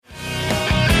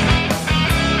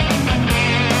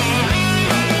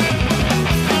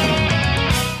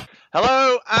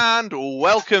And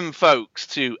welcome, folks,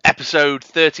 to episode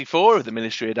 34 of the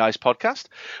Ministry of Dice podcast.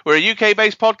 We're a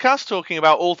UK-based podcast talking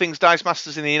about all things Dice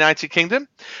Masters in the United Kingdom.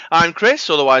 I'm Chris,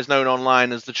 otherwise known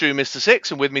online as the True Mr.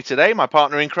 Six, and with me today, my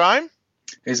partner in crime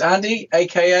is Andy,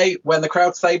 a.k.a. When the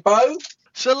Crowd Say Bo.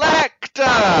 Selector!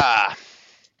 Have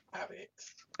it.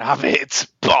 Have it,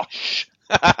 bosh!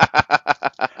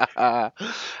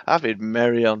 Avid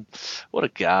Merion. What a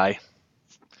guy.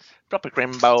 Proper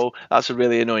Grimbo. That's a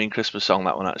really annoying Christmas song,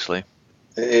 that one, actually.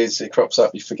 It is. It crops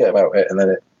up, you forget about it, and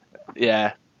then it...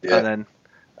 Yeah. And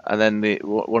then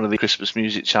one of the Christmas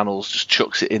music channels just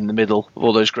chucks it in the middle of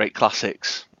all those great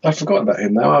classics. I've forgotten about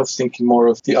him now. I was thinking more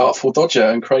of the Artful Dodger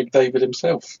and Craig David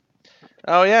himself.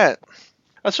 Oh, yeah.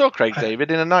 I saw Craig David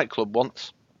in a nightclub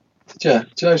once. Did you? Do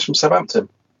you know he's from Southampton?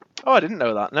 Oh, I didn't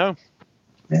know that, no.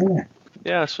 Yeah.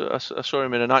 Yeah, I saw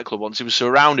him in a nightclub once. He was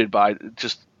surrounded by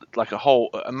just like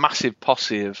a massive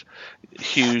posse of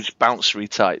huge bouncery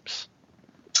types.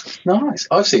 Nice.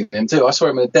 I've seen him too. I saw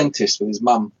him at a dentist with his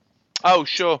mum. Oh,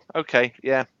 sure. Okay,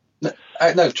 yeah.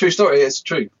 No, true story. It's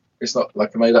true. It's not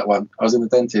like I made that one. I was in the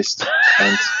dentist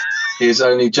and he was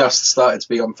only just started to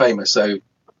become famous, so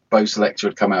Bo Selector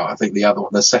had come out. I think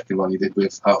the second one he did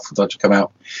with Artful Dodger come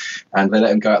out, and they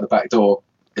let him go out the back door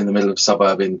in the middle of a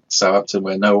suburb in Southampton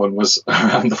where no one was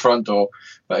around the front door,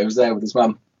 but he was there with his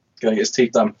mum going to get his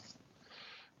teeth done.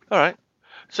 All right.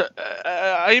 So,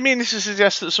 you mean this to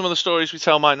suggest that some of the stories we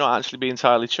tell might not actually be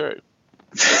entirely true?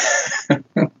 Is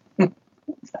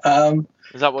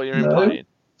that what you're implying?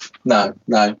 No.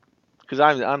 Because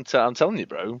I'm telling you,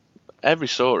 bro, every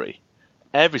story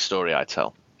I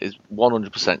tell is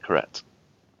 100% correct.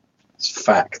 It's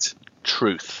fact.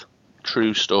 Truth.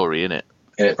 True story, innit?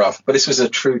 Yeah, bruv. But this was a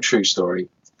true story.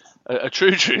 A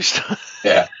true story?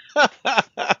 Yeah.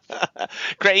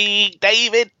 Craig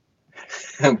David.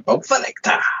 Bob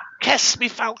Selector. Kiss me,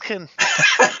 Falcon.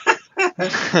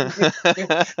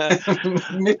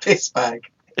 Me piss bag.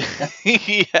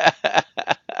 Yeah.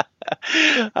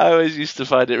 I always used to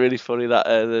find it really funny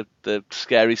that the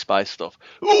Scary Spice stuff.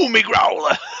 Ooh, me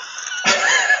growler.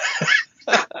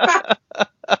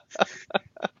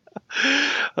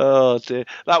 Oh dear,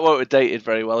 that won't have dated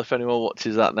very well if anyone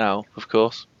watches that now, of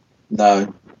course.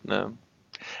 No.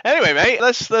 Anyway, mate,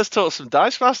 let's talk some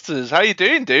Dice Masters. How you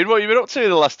doing, dude? What have you been up to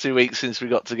the last 2 weeks since we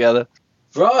got together?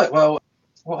 Right, well,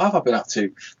 what have I been up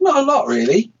to? Not a lot,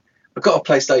 really. I've got a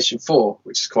PlayStation 4,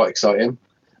 which is quite exciting.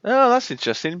 Oh, that's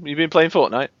interesting. You've been playing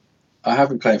Fortnite? I have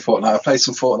been playing Fortnite. I played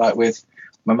some Fortnite with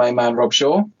my main man, Rob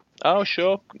Shaw. Oh,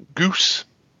 sure. Goose.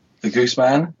 The Goose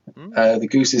Man. The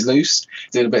Goose is loose.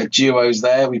 Did a bit of duos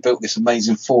there. We built this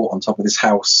amazing fort on top of this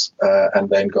house and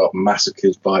then got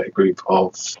massacred by a group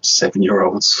of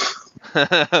 7-year-olds.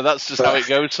 That's just how it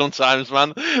goes sometimes,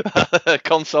 man.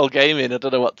 Console gaming, I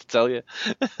don't know what to tell you.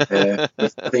 Yeah, I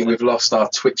think we've lost our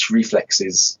twitch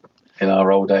reflexes in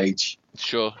our old age.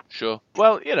 Sure.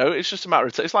 Well, it's just a matter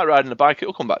of it's like riding a bike.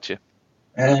 It'll come back to you.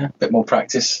 Yeah, a bit more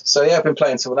practice. So, yeah, I've been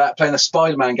playing some of that. Playing a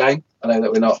Spider-Man game. I know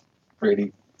that we're not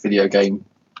really video game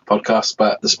podcast,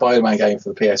 but the Spider-Man game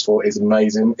for the PS4 is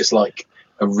amazing. It's like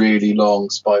a really long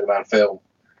Spider-Man film,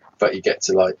 but you get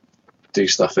to do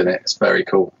stuff in it. It's very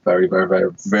cool. Very, very,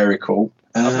 very, very cool.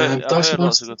 I've heard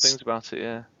lots of good things about it.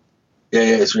 Yeah,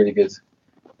 it's really good.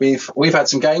 We've had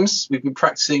some games. We've been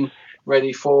practicing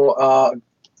ready for our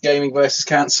Gaming versus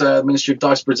Cancer Ministry of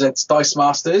Dice presents Dice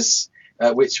Masters,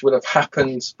 which will have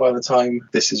happened by the time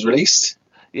this is released.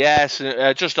 Yes,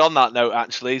 just on that note,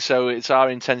 actually, so it's our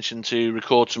intention to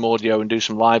record some audio and do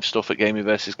some live stuff at Gaming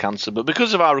vs. Cancer, but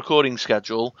because of our recording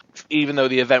schedule, even though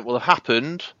the event will have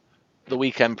happened the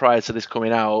weekend prior to this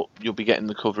coming out, you'll be getting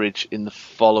the coverage in the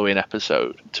following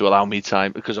episode to allow me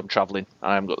time, because I'm travelling,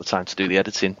 I haven't got the time to do the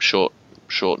editing, short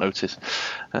notice.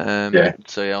 So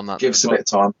yeah, on that. Give us a bit of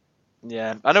time.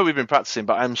 Yeah, I know we've been practicing,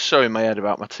 but I'm so in my head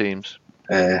about my teams.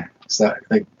 So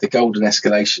the golden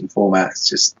escalation format is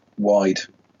just wide.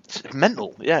 It's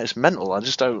mental. Yeah, it's mental. I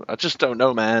just don't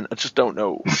know, man. I just don't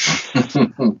know.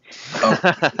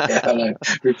 Yeah, I know.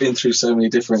 We've been through so many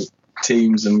different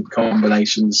teams and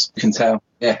combinations. You can tell.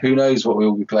 Yeah, who knows what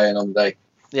we'll be playing on the day.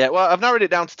 Yeah, well, I've narrowed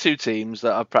it down to 2 teams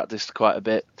that I've practiced quite a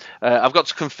bit. I've got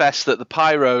to confess that the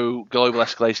Pyro Global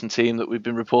Escalation team that we've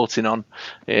been reporting on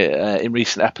in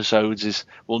recent episodes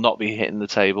will not be hitting the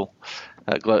table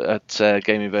at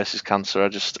Gaming vs. Cancer. I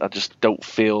just don't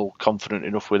feel confident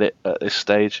enough with it at this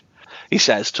stage. He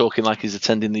says, talking like he's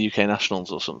attending the UK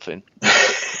Nationals or something.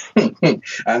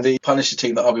 And the Punisher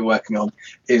team that I'll be working on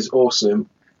is awesome,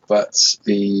 but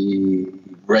the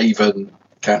Raven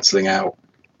cancelling out,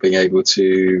 being able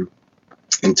to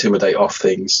intimidate off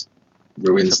things,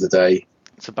 ruins the day.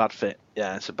 It's a bad fit.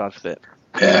 Yeah, it's a bad fit.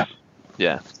 Yeah.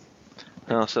 Yeah.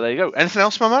 Oh, so there you go. Anything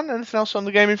else, my man? Anything else on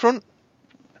the gaming front?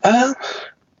 No,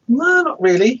 not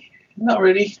really. Not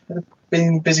really.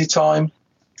 Been busy time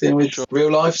dealing with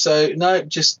real life, so no,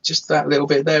 just that little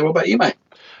bit there. What about you, mate?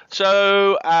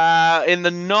 So, in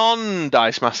the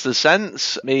non-Dice Masters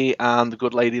sense, me and the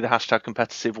good lady, the hashtag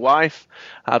competitive wife,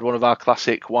 had one of our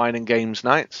classic wine and games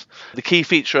nights. The key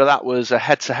feature of that was a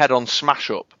head-to-head on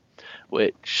Smash Up,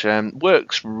 which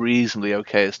works reasonably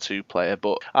okay as two-player,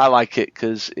 but I like it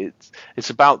because it's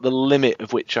about the limit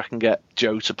of which I can get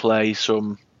Joe to play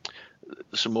some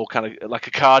more kind of like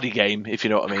a cardy game, if you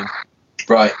know what I mean.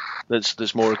 Right.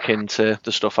 That's more akin to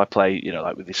the stuff I play,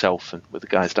 like with yourself and with the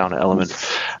guys down at Element.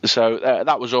 So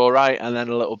that was all right, and then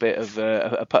a little bit of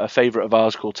a favourite of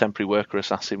ours called Temporary Worker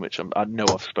Assassin, which I know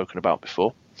I've spoken about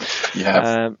before. You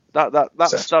have.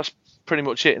 That's pretty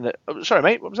much it. Sorry,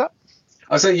 mate, what was that?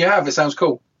 I said you have. It sounds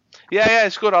cool. Yeah,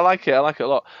 it's good. I like it a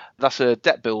lot. That's a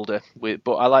deck builder,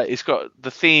 but I like it's got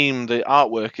the theme. The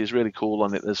artwork is really cool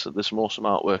on it. There's some awesome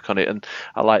artwork on it, and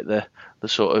I like the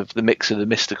sort of the mix of the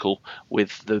mystical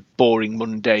with the boring,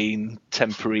 mundane,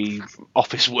 temporary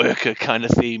office worker kind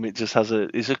of theme. It just has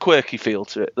a quirky feel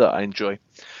to it that I enjoy.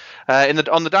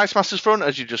 On the Dice Masters front,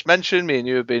 as you just mentioned, me and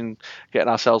you have been getting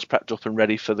ourselves prepped up and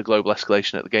ready for the global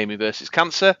escalation at the Gaming versus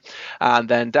Cancer. And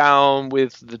then down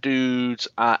with the dudes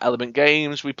at Element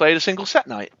Games, we played a single set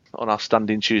night on our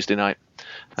standing Tuesday night.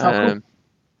 Cool.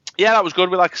 Yeah, that was good.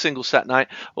 We like a single set night.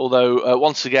 Although,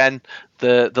 once again,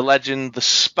 the legend, the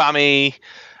spammy,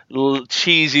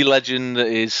 cheesy legend that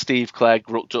is Steve Clegg,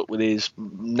 rooked up with his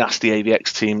nasty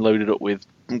AVX team, loaded up with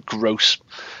gross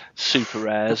super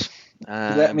rares.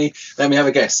 Let me have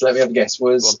a guess.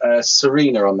 Was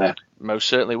Serena on there? Most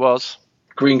certainly was.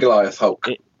 Green Goliath Hulk.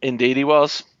 Indeed he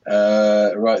was.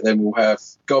 Right, then we'll have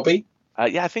Gobby.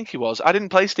 Yeah, I think he was. I didn't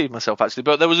play Steve myself, actually,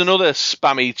 but there was another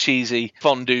spammy, cheesy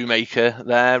fondue maker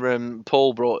there.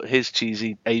 Paul brought his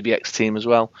cheesy AVX team as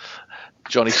well.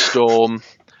 Johnny Storm,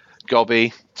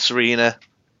 Gobby, Serena,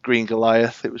 Green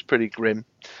Goliath. It was pretty grim.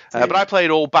 But I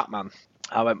played all Batman.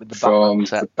 I went with the Batman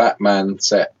set. The Batman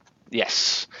set.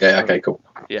 Yes. Yeah, okay, cool.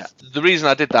 Yeah. The reason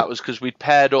I did that was because we'd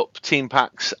paired up team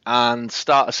packs and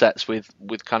starter sets with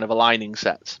kind of aligning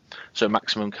sets. So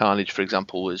Maximum Carnage, for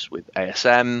example, was with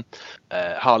ASM.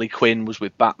 Harley Quinn was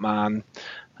with Batman,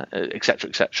 etc.,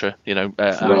 etc.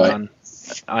 Right.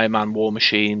 Iron Man War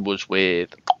Machine was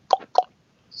with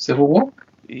Civil War?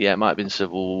 Yeah, it might have been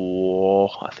Civil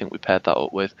War. I think we paired that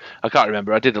up with. I can't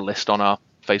remember. I did a list on our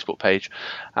Facebook page,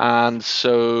 and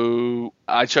so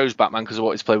I chose Batman because I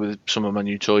wanted to play with some of my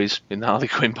new toys in the Harley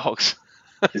Quinn box.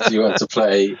 Did you want to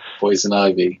play Poison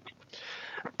Ivy?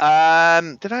 Did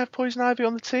I have Poison Ivy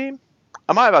on the team?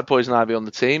 I might have had Poison Ivy on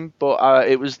the team, but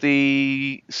it was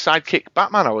the sidekick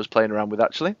Batman I was playing around with,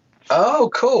 actually. Oh,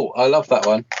 cool. I love that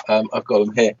one. I've got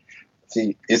them here.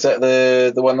 See, is that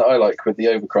the one that I like with the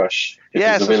Overcrush?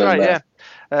 Yes, that's right, there.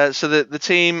 Yeah. So the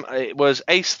team, it was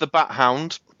Ace the Bat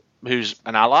Hound, who's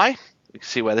an ally. You can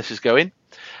see where this is going.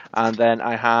 And then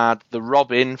I had the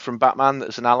Robin from Batman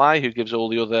that's an ally who gives all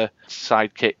the other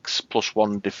sidekicks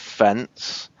 +1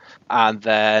 defense. And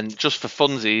then just for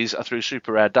funsies, I threw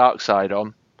Super Rare Darkseid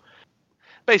on.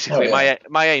 Basically,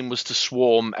 my aim was to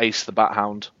swarm Ace the Bat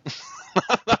Hound.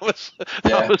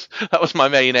 that was my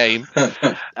main aim.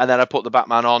 And then I put the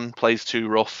Batman on, plays 2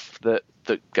 rough that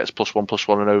gets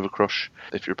 +1/+1 and Overcrush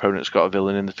if your opponent's got a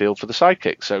villain in the field for the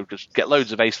sidekick. So just get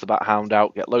loads of Ace the Bat Hound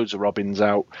out, get loads of Robins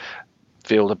out,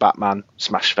 field a Batman,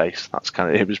 smash face. That's kind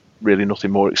of it. Was really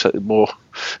nothing more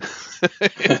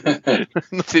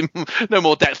no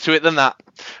more depth to it than that,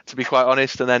 to be quite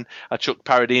honest. And then I chucked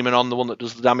Parademon on, the one that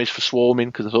does the damage for swarming,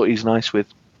 because I thought he's nice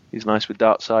with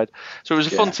Darkseid. So it was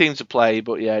a fun team to play,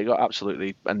 but yeah, it got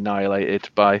absolutely annihilated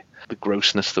by the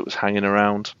grossness that was hanging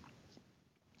around.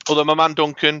 Although my man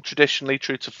Duncan, traditionally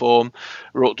true to form,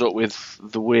 rocked up with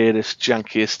the weirdest,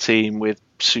 jankiest team with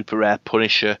Super Rare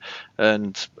Punisher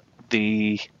and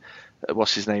the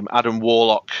what's his name, Adam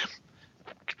Warlock.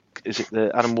 Is it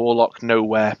the Adam Warlock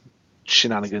Nowhere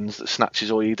shenanigans that snatches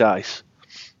all your dice?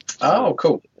 Oh,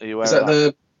 cool. Are you aware Is that of that?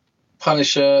 the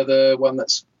Punisher, the one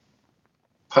that's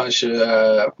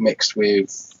Punisher mixed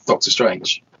with Doctor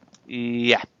Strange?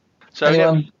 Yeah. So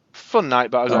yeah, fun night,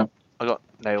 but I got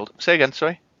nailed. Say again,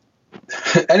 sorry.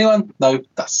 Anyone? No,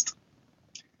 dust.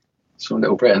 It's from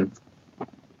Little Britain.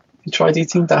 You tried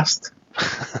eating dust?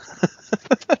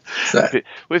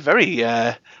 We're very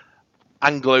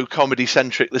Anglo comedy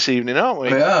centric this evening, aren't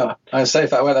we? We are. I say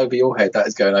if that went over your head, that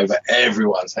is going over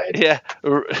everyone's head. Yeah.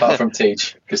 Apart from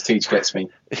Teach, because Teach gets me.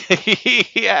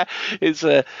 Yeah, it's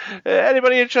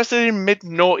anybody interested in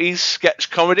mid-noughties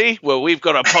sketch comedy? Well, we've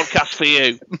got a podcast for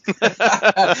you.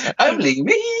 Only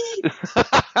me.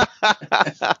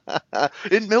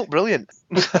 Isn't milk brilliant?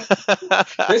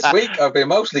 This week I've been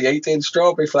mostly eating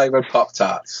strawberry flavoured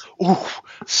Pop-Tarts. Ooh,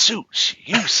 suits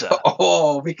you, sir.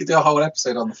 Oh, we could do a whole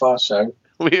episode on the Fast Show.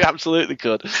 We absolutely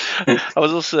could. I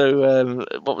was also,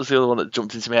 what was the other one that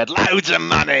jumped into my head? Loads of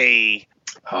money.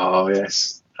 Oh,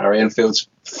 yes. Harry Enfield's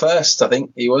first, I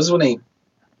think he was, wasn't he?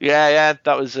 Yeah,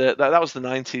 that was that was the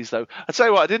 90s, though. I'll tell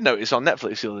you what I did notice on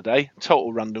Netflix the other day,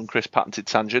 total random Chris patented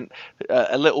tangent,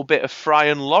 a little bit of Fry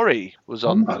and Laurie was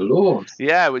on. Oh, my Lord.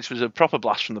 Yeah, which was a proper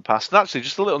blast from the past. And actually,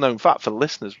 just a little known fact for the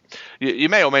listeners. You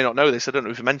may or may not know this, I don't know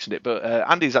if you mentioned it, but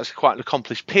Andy's actually quite an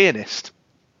accomplished pianist.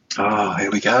 Oh, here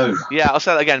we go. Yeah, I'll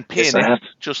say that again, Yes, I pianist,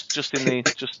 have.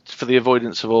 just for the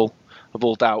avoidance of all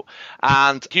doubt.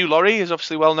 And Hugh Laurie is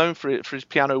obviously well known for his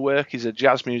piano work. He's a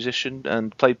jazz musician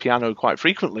and played piano quite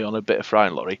frequently on a bit of Fry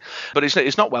and Laurie. But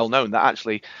it's not well known that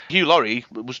actually Hugh Laurie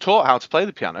was taught how to play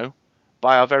the piano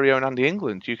by our very own Andy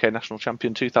England, UK national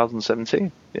champion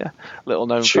 2017. Yeah, little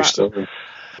known True fact. story.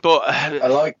 But I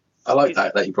like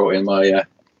that you brought in my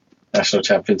national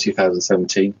champion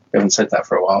 2017. We haven't said that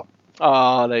for a while.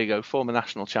 oh, there you go, former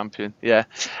national champion. Yeah.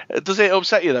 Does it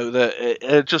upset you though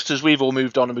that just as we've all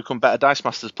moved on and become better Dice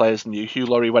Masters players than you, Hugh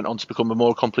Laurie went on to become a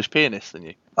more accomplished pianist than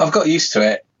you? I've got used to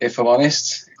it, if I'm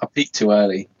honest. I peaked too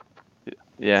early.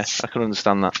 Yeah, I can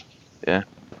understand that. Yeah.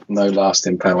 No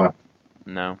lasting power.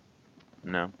 No.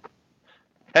 Hey,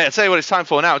 I'll tell you what it's time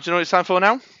for now. Do you know what it's time for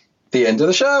now? The end of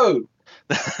the show.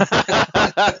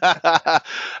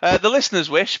 The listeners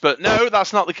wish, but no,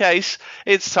 that's not the case.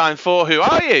 It's time for Who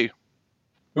Are You?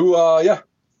 Who are ya?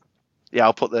 Yeah,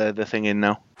 I'll put the thing in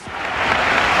now.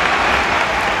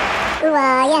 Who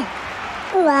are ya?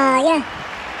 Who are ya?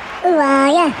 Who are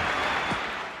ya?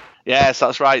 Yes,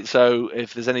 that's right. So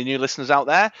if there's any new listeners out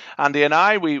there, Andy and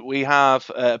I, we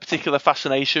have a particular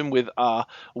fascination with our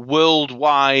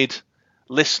worldwide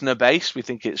listener base. We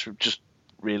think it's just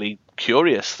really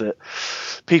curious that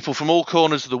people from all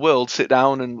corners of the world sit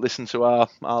down and listen to our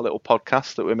little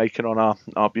podcast that we're making on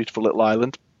our beautiful little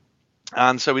island.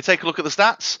 And so we take a look at the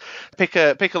stats, pick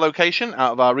a location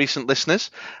out of our recent listeners,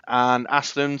 and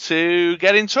ask them to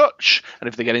get in touch. And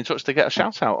if they get in touch, they get a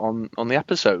shout out on the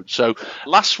episode. So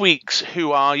last week's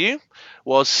Who Are You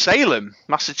was Salem,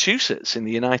 Massachusetts in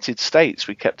the United States.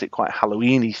 We kept it quite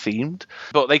Halloween-y themed,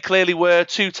 but they clearly were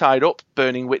too tied up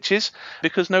burning witches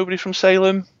because nobody from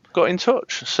Salem got in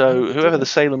touch. So whoever the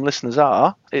Salem listeners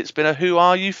are, it's been a Who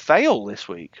Are You fail this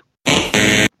week.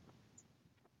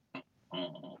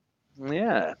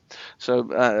 Yeah, so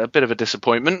a bit of a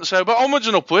disappointment. So, but onwards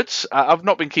and upwards. I've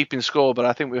not been keeping score, but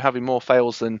I think we're having more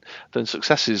fails than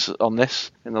successes on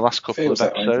this in the last couple Feels of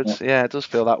that way, episodes. doesn't Yeah, it does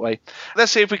feel that way.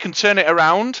 Let's see if we can turn it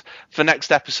around for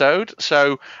next episode.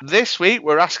 So this week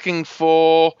we're asking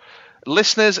for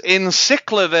listeners in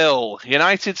Sicklerville,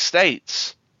 United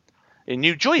States, in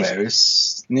New Jersey. Where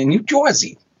is in New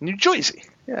Jersey? New Jersey,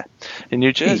 yeah, in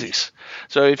New Jersey.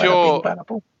 So if you're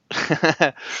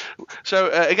So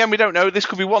again, we don't know. This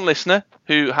could be one listener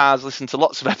who has listened to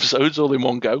lots of episodes all in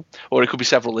one go, or it could be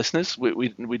several listeners.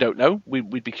 We don't know.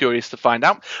 We'd be curious to find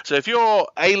out. So if you're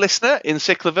a listener in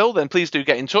Sicklerville, then please do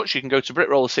get in touch. You can go to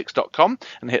BritRoller6.com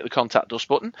and hit the contact us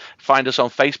button. Find us on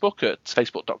Facebook at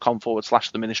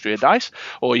facebook.com/the Ministry of Dice,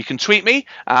 or you can tweet me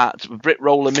at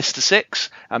BritRollerMr6,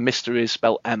 and Mr is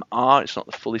spelled MR. It's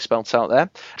not fully spelled out there.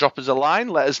 Drop us a line,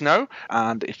 let us know,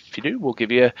 and if you do, we'll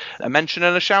give you a mention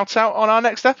and a shout out on our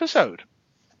next episode.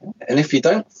 And if you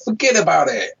don't, forget about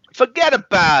it. Forget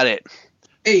about it.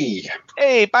 Hey,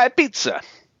 Buy a pizza.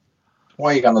 what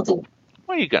are you gonna do?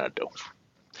 What are you going to do?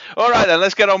 All right, then,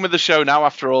 let's get on with the show now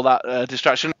after all that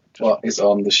distraction. What is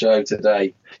on the show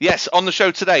today? Yes, on the show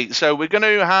today. So we're going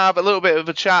to have a little bit of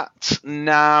a chat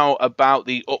now about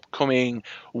the upcoming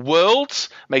Worlds,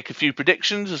 make a few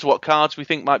predictions as to what cards we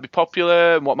think might be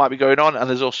popular and what might be going on. And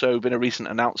there's also been a recent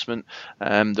announcement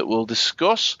that we'll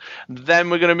discuss. Then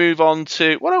we're going to move on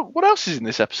to... What else is in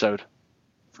this episode?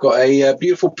 We've got a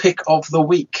beautiful pick of the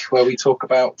week where we talk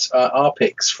about our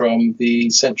picks from the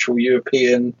Central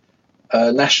European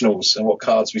Nationals and what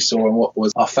cards we saw and what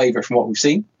was our favourite from what we've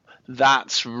seen.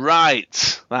 That's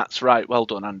right. Well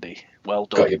done, Andy. Well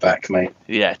done. Got your back, mate.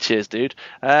 Yeah, cheers, dude.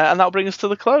 And that'll bring us to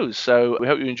the close. So we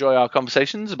hope you enjoy our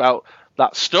conversations about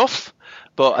that stuff.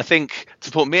 But I think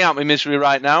to put me out of my misery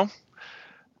right now,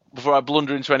 before I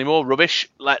blunder into any more rubbish,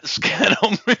 let's get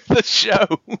on with the show.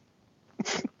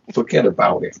 Forget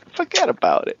about it. Forget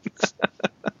about it.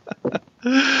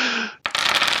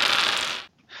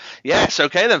 Yes,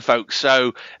 okay then, folks.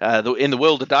 So, in the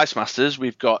world of Dice Masters,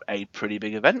 we've got a pretty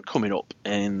big event coming up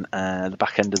in the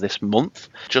back end of this month.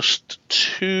 Just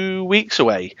 2 weeks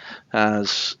away, or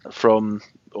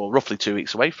roughly 2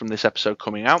 weeks away from this episode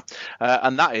coming out,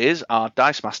 and that is our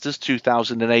Dice Masters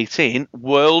 2018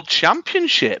 World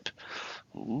Championship.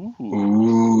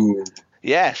 Ooh.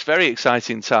 Yes, very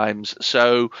exciting times.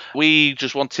 So we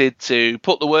just wanted to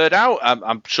put the word out.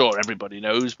 I'm sure everybody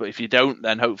knows, but if you don't,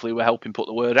 then hopefully we're helping put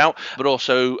the word out. But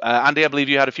also, Andy, I believe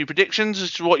you had a few predictions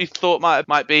as to what you thought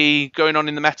might be going on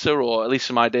in the meta, or at least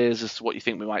some ideas as to what you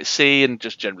think we might see, and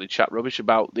just generally chat rubbish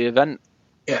about the event.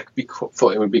 Yeah,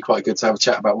 thought it would be quite good to have a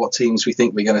chat about what teams we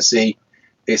think we're going to see.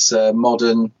 It's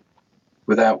modern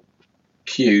without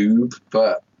Cube,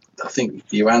 but I think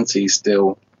Uanti's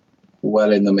still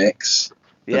well in the mix.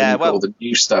 Yeah, all the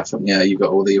new stuff, and you've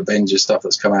got all the Avengers stuff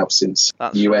that's come out since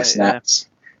US Nats.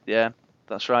 Yeah,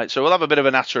 that's right. So we'll have a bit of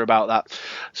a natter about that.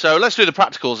 So let's do the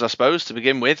practicals, I suppose, to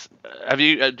begin with. Do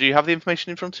you have the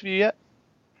information in front of you yet?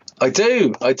 I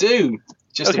do.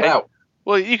 Just okay. About.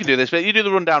 Well, you can do this bit. You do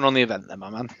the rundown on the event then, my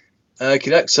man.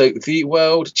 Okay, so the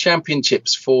World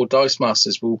Championships for Dice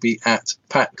Masters will be at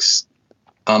PAX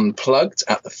Unplugged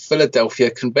at the Philadelphia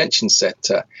Convention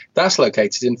Center. That's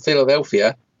located in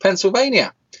Philadelphia,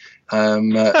 Pennsylvania. Have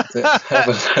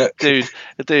a look. Dude,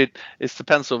 it's the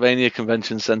Pennsylvania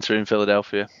Convention Center in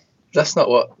Philadelphia. That's not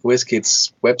what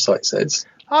WizKids' website says.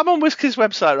 I'm on WizKids'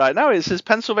 website right now. It says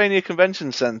Pennsylvania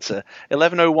Convention Center,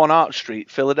 1101 Arch Street,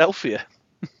 Philadelphia.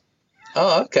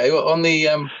 Oh, okay. Well, on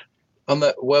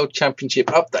the World Championship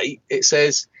update, it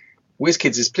says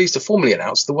WizKids is pleased to formally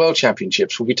announce the World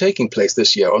Championships will be taking place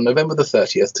this year on November the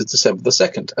 30th to December the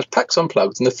 2nd at PAX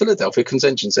Unplugged in the Philadelphia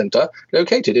Convention Center,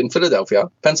 located in Philadelphia,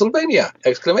 Pennsylvania! !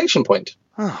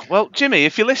 Oh, well, Jimmy,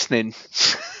 if you're listening,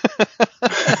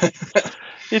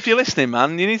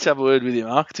 man, you need to have a word with your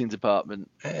marketing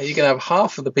department. You're going to have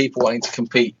half of the people wanting to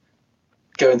compete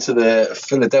going to the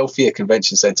Philadelphia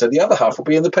Convention Center. The other half will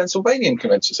be in the Pennsylvania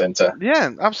Convention Center.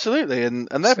 Yeah, absolutely, and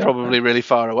they're probably really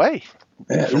far away.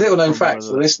 Yeah, little known fact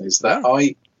for the listeners that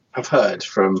I have heard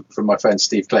from my friend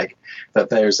Steve Clegg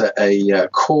that there's a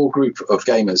core group of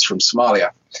gamers from Somalia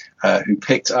who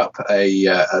picked up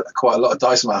quite a lot of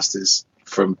Dice Masters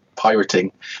from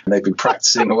pirating, and they've been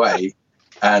practicing away,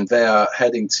 and they are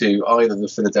heading to either the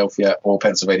Philadelphia or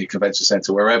Pennsylvania Convention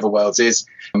Center, wherever Worlds is,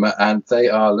 and they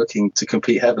are looking to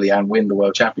compete heavily and win the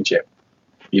World Championship.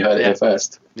 You heard it here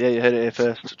first. Yeah, you heard it here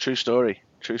first. True story.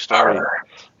 Arr.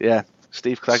 Yeah.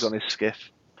 Steve Clegg on his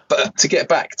skiff. But to get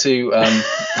back to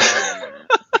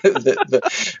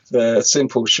the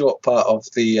simple, short part of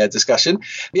the discussion,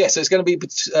 so it's going to be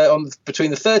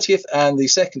between the 30th and the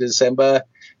 2nd of December.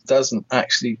 Doesn't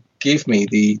actually give me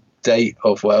the date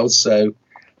of Worlds, so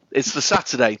it's the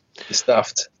Saturday.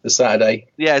 The Saturday.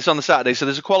 Yeah, it's on the Saturday. So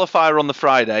there's a qualifier on the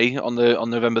Friday on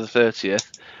November the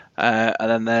 30th. And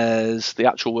then there's the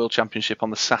actual World Championship on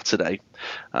the Saturday.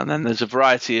 And then there's a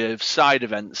variety of side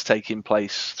events taking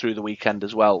place through the weekend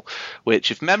as well, which,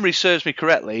 if memory serves me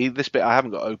correctly, this bit I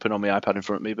haven't got open on my iPad in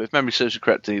front of me, but if memory serves me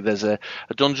correctly, there's a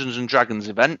Dungeons & Dragons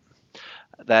event.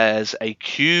 There's a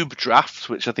cube draft,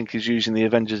 which I think is using the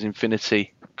Avengers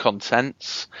Infinity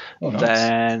contents. Oh, nice.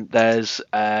 Then there's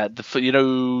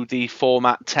the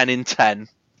format 10 in 10.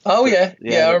 Oh, yeah,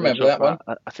 I remember that one.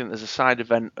 I think there's a side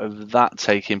event of that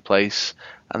taking place,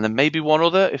 and then maybe one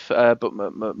other, but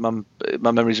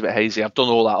my memory's a bit hazy. I've done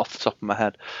all that off the top of my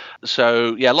head.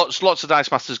 So, yeah, lots of Dice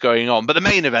Masters going on. But the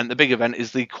main event, the big event,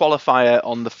 is the qualifier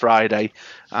on the Friday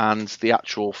and the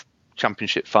actual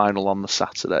championship final on the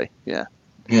Saturday. Yeah.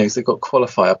 Yeah, because they've got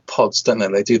qualifier pods, don't they?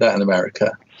 They do that in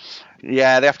America.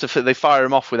 Yeah, they fire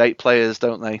them off with 8 players,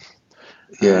 don't they?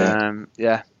 Yeah.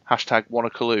 Yeah. Hashtag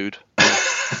wanna collude.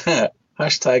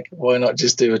 Hashtag why not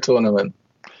just do a tournament?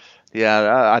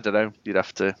 Yeah, I don't know. You'd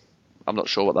have to. I'm not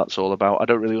sure what that's all about. I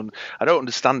don't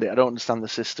understand it. I don't understand the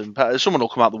system. Someone will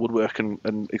come out the woodwork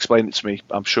and explain it to me,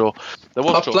 I'm sure.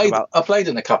 I played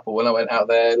in a couple when I went out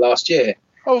there last year.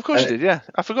 Oh, of course you did, yeah.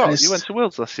 I forgot. You went to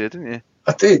Worlds last year, didn't you?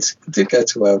 I did go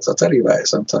to Worlds. I'll tell you about it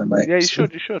sometime, mate. Yeah, you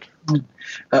should.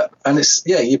 And it's,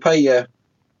 you pay your,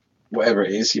 whatever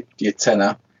it is, your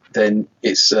tenner. Then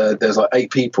it's there's like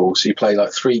 8 people, so you play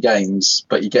like 3 games,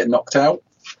 but you get knocked out.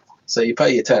 So you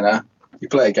pay your tenner, you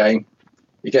play a game,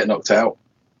 you get knocked out.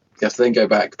 You have to then go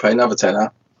back, pay another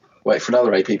tenner, wait for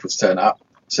another 8 people to turn up,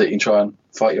 so you can try and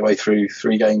fight your way through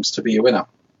 3 games to be a winner.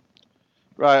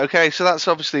 Right. Okay. So that's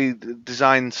obviously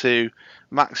designed to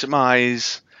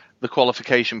maximise the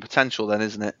qualification potential, then,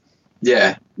 isn't it?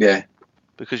 Yeah.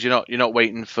 Because you're not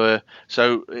waiting for,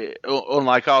 so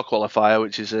unlike our qualifier,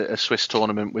 which is a Swiss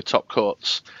tournament with top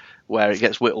cuts, where it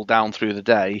gets whittled down through the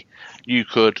day, you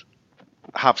could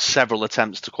have several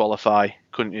attempts to qualify,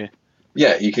 couldn't you?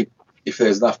 Yeah, you could. If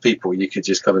there's enough people, you could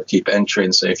just kind of keep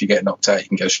entering. So if you get knocked out, you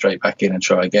can go straight back in and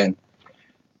try again.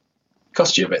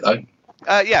 Cost you a bit though.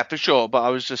 Yeah, for sure. But I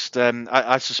was just,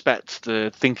 I suspect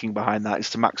the thinking behind that is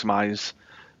to maximise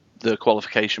the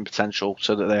qualification potential,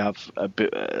 so that they have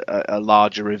a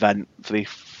larger event for the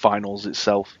finals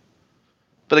itself.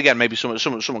 But again, maybe someone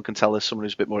can tell us, someone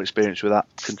who's a bit more experienced with that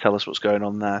can tell us what's going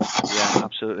on there. Yeah,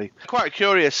 absolutely. Quite a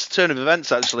curious turn of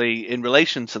events, actually, in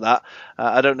relation to that.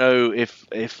 I don't know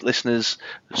if listeners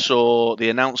saw the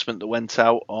announcement that went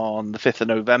out on the 5th of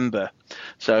November.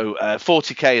 So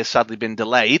 40k has sadly been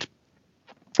delayed.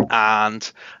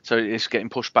 And so it's getting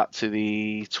pushed back to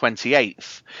the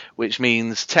 28th, which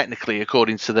means technically,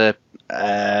 according to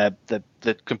the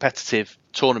competitive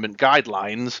tournament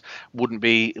guidelines, wouldn't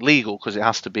be legal because it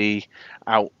has to be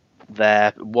out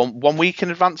there one week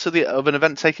in advance of an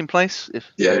event taking place.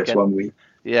 It's 1 week.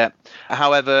 Yeah.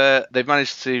 However, they've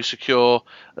managed to secure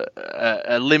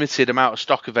a limited amount of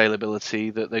stock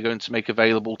availability that they're going to make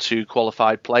available to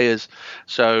qualified players.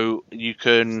 So you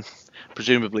can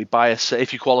presumably buy a set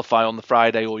if you qualify on the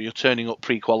Friday, or you're turning up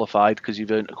pre-qualified because you've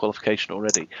earned a qualification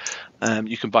already.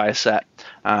 You can buy a set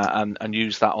and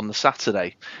use that on the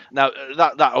Saturday. Now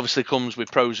that obviously comes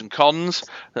with pros and cons.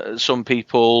 Some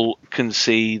people can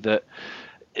see that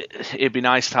it'd be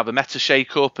nice to have a meta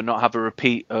shake-up and not have a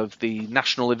repeat of the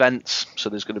national events. So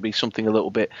there's going to be something a little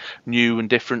bit new and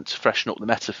different to freshen up the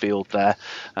meta field there.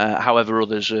 However,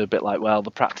 others are a bit like, well,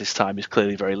 the practice time is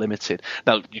clearly very limited.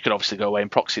 Now, you could obviously go away and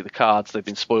proxy the cards. They've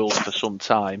been spoiled for some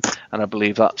time, and I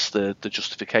believe that's the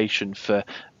justification for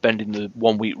bending the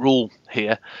 1 week rule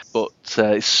here. But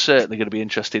it's certainly going to be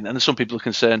interesting. And some people are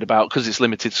concerned about, because it's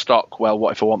limited stock, well,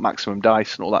 what if I want maximum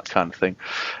dice and all that kind of thing.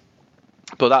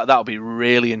 But that'll be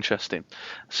really interesting.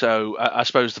 So I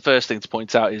suppose the first thing to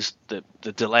point out is the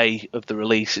delay of the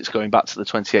release. It's going back to the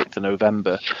 28th of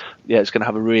November. Yeah, it's going to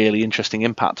have a really interesting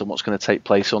impact on what's going to take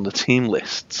place on the team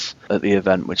lists at the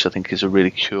event, which I think is a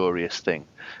really curious thing.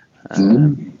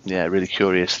 Yeah, really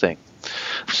curious thing.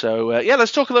 So,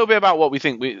 let's talk a little bit about what we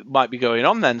think might be going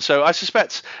on then. So I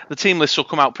suspect the team lists will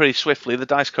come out pretty swiftly. The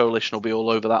Dice Coalition will be all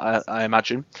over that, I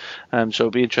imagine. So it'll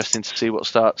be interesting to see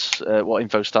what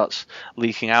info starts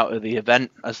leaking out of the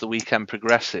event as the weekend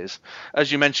progresses.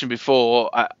 As you mentioned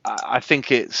before, I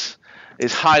think it's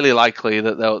highly likely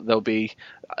that there'll be,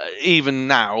 even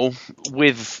now,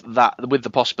 with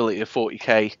the possibility of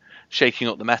 40k shaking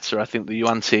up the meta, I think the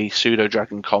Yuan-Ti Pseudo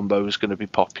Dragon combo is going to be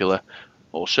popular,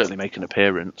 or certainly make an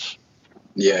appearance.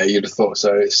 Yeah, you'd have thought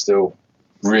so. It's still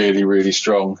really, really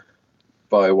strong.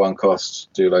 Buy one cost,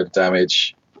 do a load of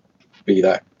damage, be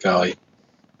that guy.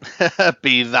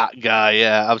 Be that guy,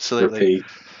 yeah, absolutely. Repeat.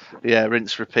 Yeah,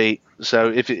 rinse, repeat. So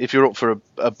if you're up for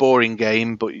a boring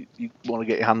game, but you want to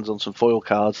get your hands on some foil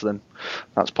cards, then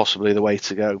that's possibly the way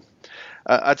to go.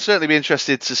 I'd certainly be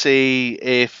interested to see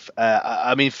if,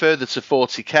 further to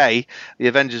 40k, the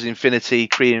Avengers Infinity,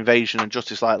 Kree Invasion and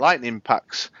Justice Light Lightning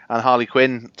packs and Harley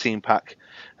Quinn team pack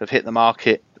have hit the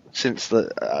market since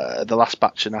the last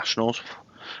batch of Nationals.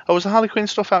 Oh, was the Harley Quinn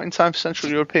stuff out in time for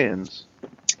Central Europeans?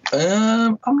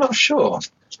 I'm not sure.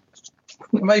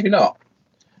 Maybe not.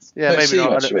 Yeah, maybe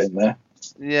not. Much of it in there.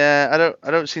 Yeah, I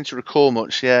don't seem to recall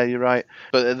much. Yeah, you're right.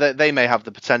 But they may have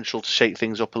the potential to shake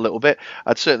things up a little bit.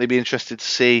 I'd certainly be interested to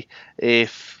see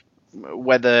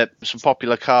whether some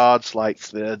popular cards like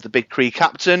the Big Kree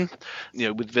Captain,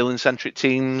 with villain-centric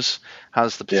teams,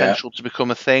 has the potential to become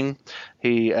a thing.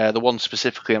 The one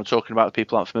specifically I'm talking about, if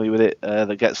people aren't familiar with it,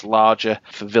 that gets larger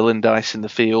for villain dice in the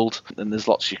field, and there's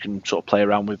lots you can sort of play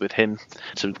around with him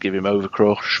to give him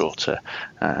overcrush or to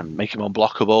make him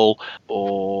unblockable.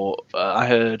 Or I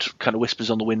heard kind of whispers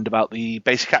on the wind about the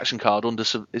basic action card Under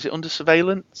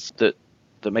Surveillance that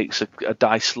makes a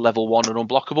dice level 1 and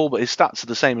unblockable, but his stats are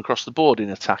the same across the board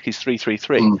in attack. He's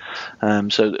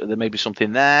 3/3/3. So there may be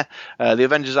something there. The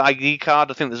Avengers ID card,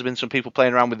 I think there's been some people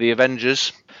playing around with the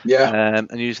Avengers. Yeah.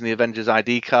 And using the Avengers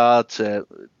ID card to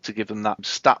give them that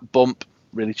stat bump,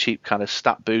 really cheap kind of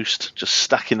stat boost, just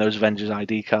stacking those Avengers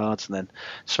ID cards and then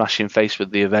smashing face with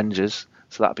the Avengers.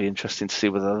 So that'd be interesting to see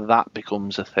whether that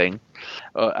becomes a thing.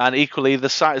 And equally, the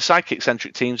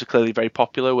sidekick-centric teams are clearly very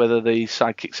popular, whether the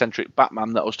sidekick-centric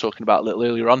Batman that I was talking about a little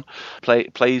earlier on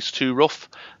plays too rough.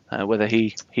 Whether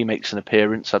he makes an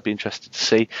appearance, I'd be interested to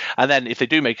see. And then if they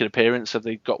do make an appearance, have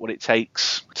they got what it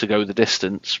takes to go the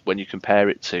distance when you compare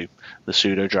it to the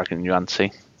Pseudo Dragon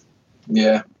Yuan-Ti?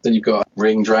 Yeah, then you've got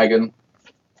Ring Dragon.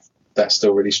 That's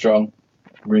still really strong.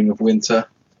 Ring of Winter.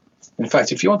 In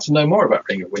fact, if you want to know more about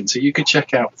Ring of Winter, you could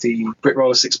check out the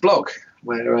BritRoller 6 blog,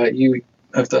 where you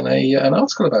have done an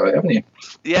article about it, haven't you?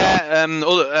 Yeah,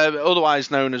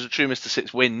 otherwise known as a true Mr.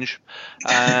 Six whinge.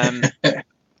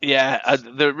 Yeah,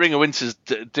 the Ring of Winter's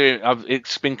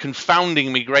it's been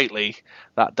confounding me greatly,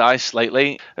 that dice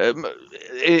lately.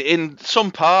 In some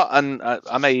part, and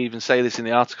I may even say this in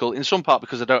the article, in some part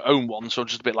because I don't own one, so I'm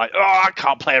just a bit like, I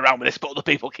can't play around with this, but other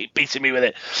people keep beating me with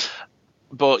it.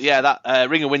 But yeah, that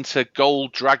Ring of Winter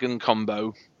Gold Dragon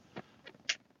combo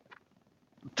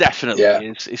definitely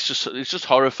is. It's just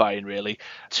horrifying, really.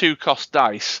 2-cost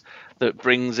dice that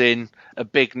brings in a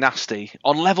big nasty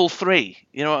on level 3.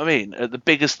 You know what I mean? At the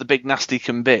biggest the big nasty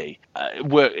can be.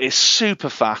 It's super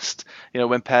fast.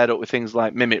 When paired up with things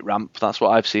like Mimic Ramp, that's what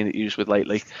I've seen it used with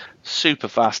lately. Super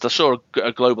fast. I saw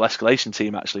a global escalation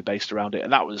team actually based around it,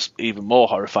 and that was even more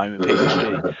horrifying with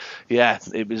PHG. Yeah,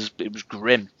 it was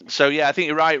grim. So yeah, I think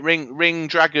you're right. Ring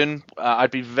Dragon.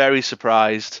 I'd be very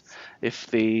surprised if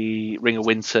the Ring of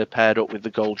Winter paired up with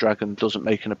the Gold Dragon doesn't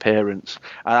make an appearance.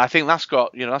 And I think that's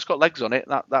got legs on it.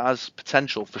 That has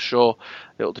potential for sure.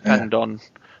 It'll depend on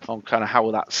kind of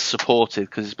how that's supported,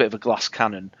 because it's a bit of a glass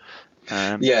cannon.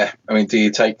 Yeah, I mean, do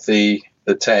you take the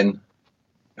 10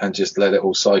 and just let it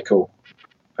all cycle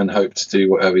and hope to do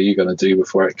whatever you're going to do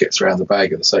before it gets around the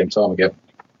bag at the same time again?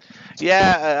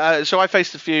 Yeah, so I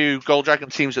faced a few Gold Dragon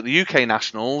teams at the UK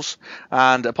Nationals,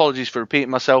 and apologies for repeating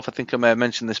myself, I think I may have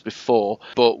mentioned this before,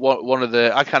 but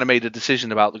I kind of made a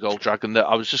decision about the Gold Dragon that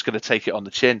I was just going to take it on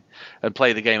the chin and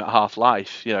play the game at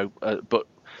half-life, but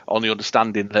on the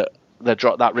understanding that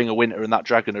that Ring of Winter and that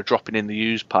Dragon are dropping in the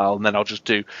use pile, and then I'll just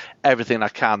do everything I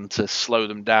can to slow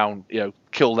them down,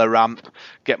 kill their ramp,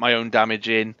 get my own damage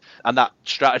in, and that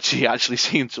strategy actually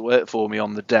seemed to work for me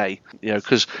on the day,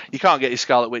 because you can't get your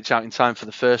Scarlet Witch out in time for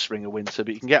the first Ring of Winter,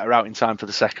 but you can get her out in time for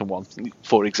the second one,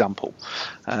 for example.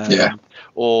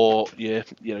 Or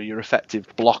your effective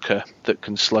blocker that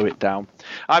can slow it down.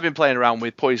 I've been playing around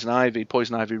with Poison Ivy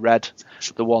Red,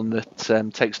 the one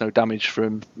that takes no damage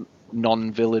from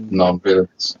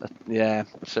non-villains. Yeah,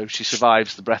 so she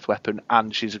survives the breath weapon,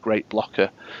 and she's a great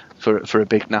blocker for a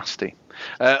big nasty.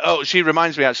 She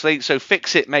reminds me actually. So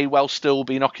Fix It may well still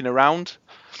be knocking around.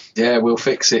 Yeah, we'll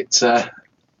Fix It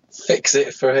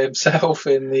for himself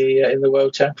in the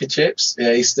World Championships.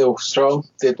 Yeah, he's still strong.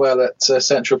 Did well at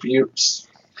Central European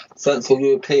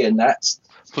Nats.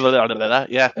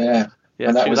 Yeah. Yeah,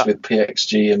 and that was with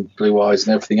PXG and Blue Eyes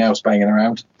and everything else banging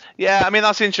around. Yeah, I mean,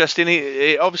 that's interesting.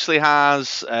 It obviously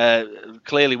has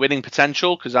clearly winning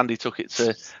potential, because Andy took it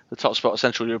to the top spot of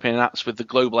Central European Nats with the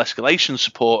global escalation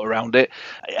support around it.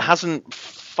 It hasn't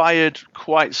fired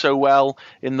quite so well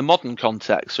in the modern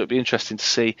context, so it'd be interesting to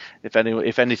see if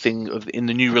anything in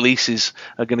the new releases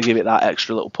are going to give it that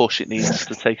extra little push it needs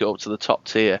to take it up to the top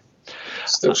tier.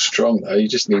 Still strong, though. You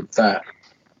just need that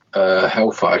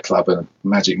Hellfire Club and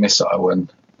Magic Missile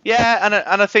and and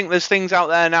I think there's things out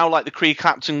there now like the Kree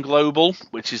Captain Global,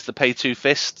 which is the pay 2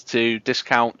 fist to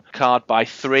discount card by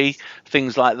 3.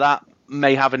 Things like that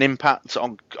may have an impact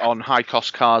on high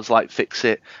cost cards like Fix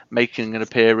It making an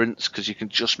appearance, because you can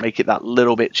just make it that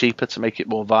little bit cheaper to make it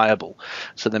more viable.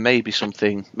 So there may be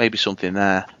something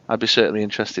there. I'd be certainly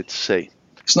interested to see.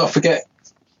 Let's not forget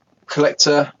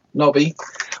Collector Nobby.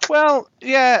 Well,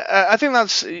 yeah, I think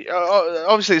that's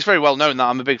obviously it's very well known that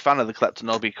I'm a big fan of the Collector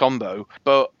Nobby combo,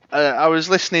 but I was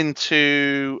listening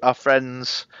to our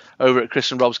friends over at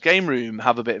Chris and Rob's Game Room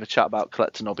have a bit of a chat about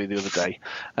Collector Nobby the other day,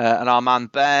 and our man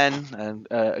Ben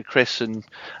and Chris and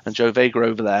Joe Vega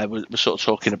over there were sort of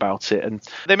talking about it, and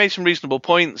they made some reasonable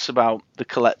points about the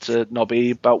Collector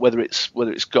Nobby, about whether it's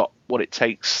got what it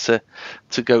takes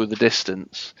to go the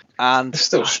distance. And it's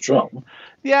still strong.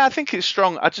 Yeah, I think it's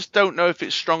strong. I just don't know if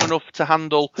it's strong enough to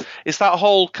handle. It's that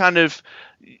whole kind of,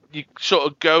 you sort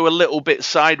of go a little bit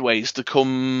sideways to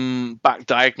come back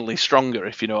diagonally stronger,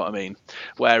 if you know what I mean.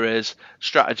 Whereas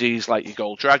strategies like your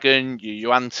Gold Dragon, your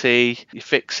Yuan-Ti, your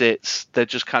Fix It's, they're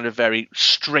just kind of very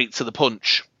straight to the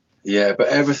punch. Yeah, but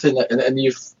everything, and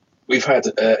we've had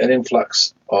an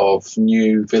influx of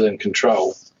new villain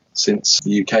control since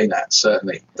the UK Nat,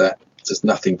 certainly, that does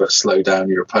nothing but slow down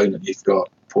your opponent. You've got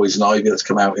Poison Ivy that's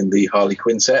come out in the Harley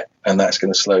Quinn set, and that's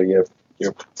going to slow your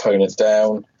opponent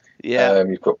down. Yeah.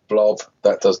 You've got Blob,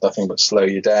 that does nothing but slow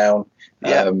you down.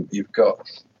 Yeah. You've got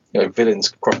villains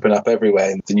cropping up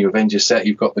everywhere. In the new Avengers set,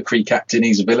 you've got the Kree Captain,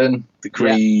 he's a villain. The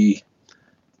Kree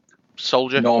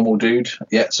Soldier, normal dude,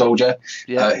 Soldier,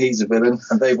 he's a villain.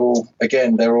 And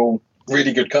they're all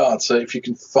really good cards. So if you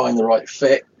can find the right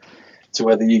fit to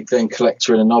whether you then collect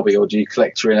her in a Nobby or do you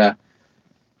collect her in a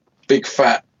big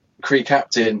fat Kree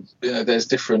Captain, there's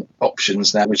different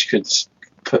options now which could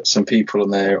put some people on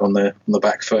the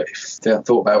back foot if they haven't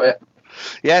thought about it.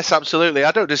 Yes, absolutely. I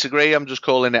don't disagree. I'm just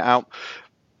calling it out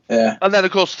Yeah. And then,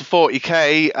 of course, the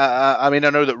 40k. I mean, I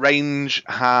know that range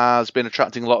has been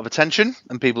attracting a lot of attention,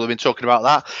 and people have been talking about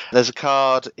that. There's a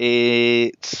card.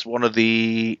 It's one of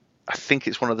the. I think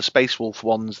it's one of the Space Wolf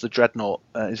ones, the Dreadnought.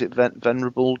 Is it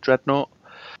Venerable Dreadnought?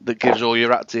 That gives all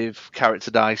your active character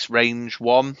dice range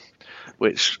 1,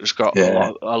 which has got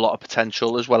a lot of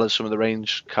potential, as well as some of the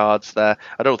range cards there.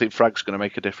 I don't think frag's going to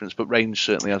make a difference, but range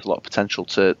certainly has a lot of potential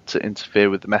to interfere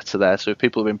with the meta there. So if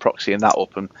people have been proxying that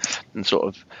up and sort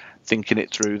of thinking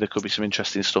it through, there could be some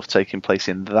interesting stuff taking place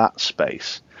in that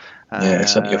space.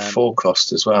 It's only a 4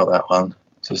 cost as well, that one.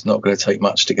 So it's not going to take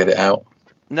much to get it out.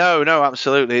 No,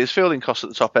 absolutely. Its fielding cost at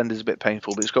the top end is a bit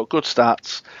painful, but it's got good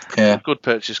stats, good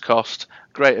purchase cost,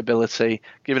 great ability,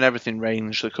 given everything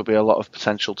range. There could be a lot of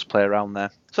potential to play around there.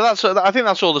 So I think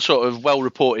that's all the sort of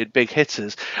well-reported big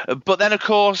hitters. But then, of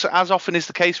course, as often is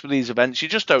the case with these events, you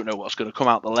just don't know what's going to come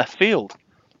out the left field.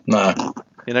 No.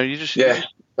 You just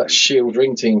that Shield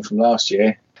Ring team from last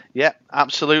year. Yeah,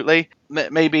 absolutely.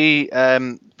 Maybe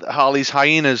Harley's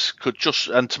Hyenas could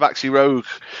and Tabaxi Rogue,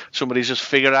 somebody's just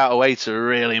figured out a way to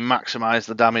really maximise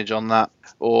the damage on that.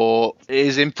 Or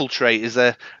is Infiltrate,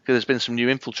 because there's been some new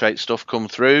Infiltrate stuff come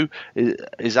through,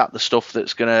 is that the stuff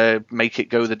that's going to make it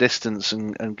go the distance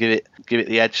and give it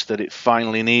the edge that it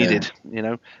finally needed?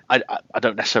 Yeah. I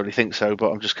don't necessarily think so,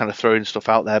 but I'm just kind of throwing stuff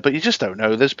out there. But you just don't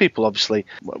know. There's people, obviously,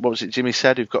 what was it Jimmy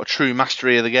said, who've got a true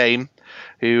mastery of the game,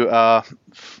 who are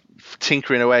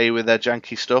tinkering away with their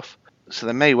janky stuff. So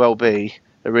there may well be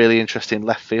a really interesting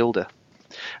left fielder.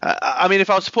 I mean, if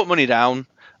I was to put money down,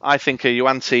 I think a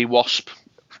Yuan-Ti Wasp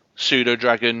Pseudo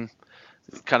Dragon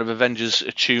kind of Avengers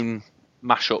Attune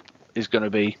mashup is going to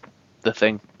be the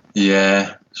thing.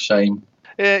 Yeah, shame.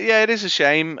 Yeah, it is a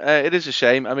shame.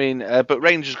 I mean, but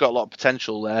Ranger's got a lot of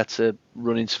potential there to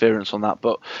run interference on that.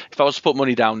 But if I was to put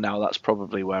money down now, that's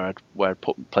probably where I'd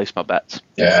place my bets.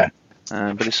 Yeah.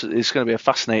 But it's going to be a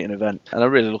fascinating event, and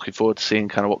I'm really looking forward to seeing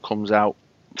kind of what comes out,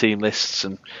 team lists,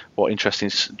 and what interesting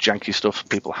janky stuff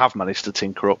people have managed to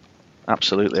tinker up.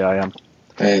 Absolutely, I am.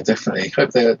 Yeah, definitely.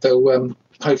 Hope they'll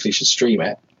hopefully should stream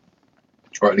it,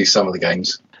 or at least some of the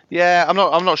games. Yeah,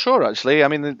 I'm not sure actually. I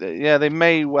mean, they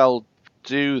may well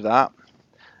do that.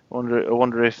 I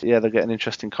wonder if they'll get an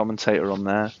interesting commentator on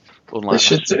there. They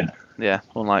should do. Yeah,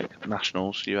 unlike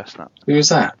Nationals, US Nat. Who was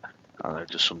that? I don't know,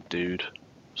 just some dude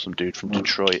from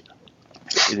Detroit.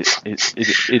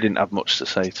 He didn't have much to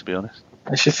say, to be honest.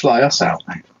 They should fly us out,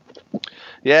 mate.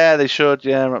 Yeah, they should.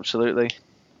 Yeah, absolutely.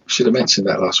 Should have mentioned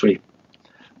that last week.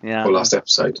 Yeah. Or last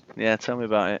episode. Yeah, tell me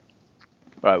about it.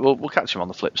 Right, we'll catch him on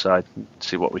the flip side and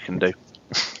see what we can do.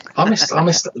 I missed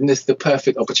the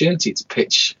perfect opportunity to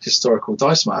pitch Historical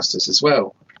Dice Masters as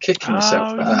well. Kicking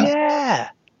myself for that. Yeah.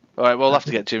 All right, we'll have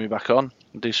to get Jimmy back on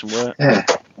and do some work. Yeah.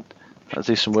 Let's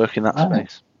do some work in that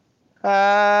space.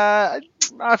 I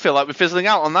feel like we're fizzling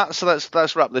out on that, so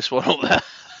let's wrap this one up there.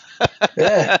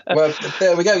 Yeah. Well,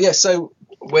 there we go. Yeah. So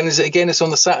when is it again? It's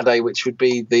on the Saturday, which would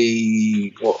be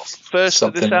the 1st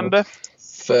of December.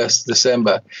 1st of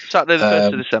December. Saturday the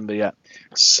 1st of December. Yeah.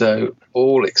 So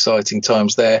all exciting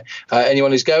times there.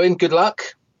 Anyone who's going, good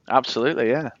luck. Absolutely.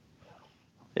 Yeah.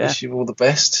 Wish you all the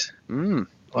best. Mm.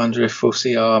 Wonder if we'll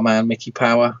see our man Mickey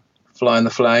Power flying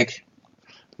the flag.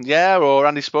 Yeah, or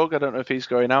Andy Spugg. I don't know if he's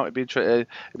going out. It'd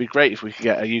be great if we could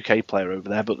get a UK player over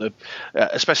there, but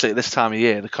especially at this time of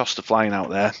year, the cost of flying out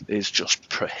there is just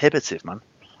prohibitive, man.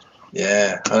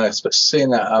 Yeah, I know. But seeing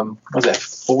that, was there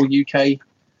 4 UK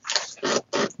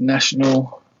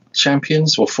national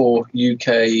champions, or 4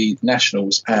 UK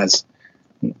nationals as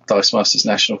Dice Masters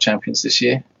national champions this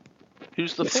year?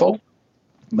 Who's the 4?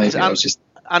 Maybe I was just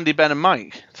Andy, Ben, and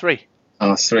Mike. 3.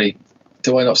 Oh, 3.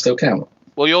 Do I not still count?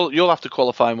 Well, you'll have to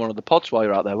qualify in one of the pods while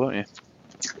you're out there, won't you?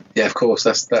 Yeah, of course.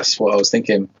 That's what I was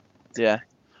thinking. Yeah.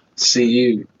 See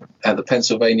you at the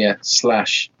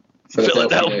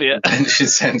Pennsylvania/Philadelphia Convention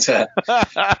Centre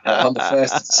on the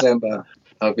 1st of December.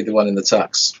 I'll be the one in the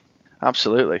tux.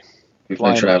 Absolutely. With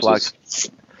no trousers.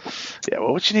 Yeah,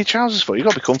 well, what do you need trousers for? You've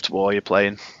got to be comfortable while you're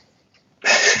playing.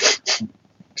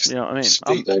 You know what I mean?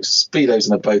 Speedos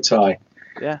and a bow tie.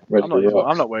 Yeah.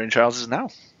 I'm not wearing trousers now.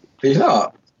 Are you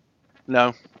not?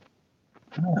 No.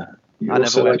 You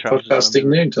also like podcasting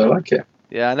nude. I like it.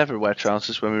 Yeah, I never wear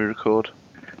trousers when we record.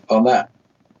 On that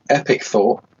epic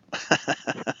thought,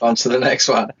 on to the next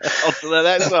one. On to the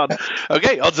next one.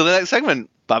 Okay, on to the next segment.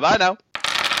 Bye-bye now.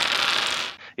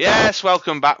 Yes,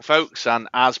 welcome back, folks. And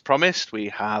as promised, we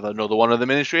have another one of the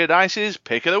Ministry of Dice's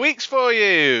Pick of the Weeks for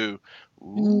you.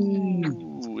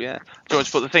 Ooh, yeah. Do you want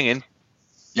to put the thing in?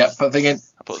 Yep, put the thing in.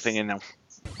 I'll put the thing in now.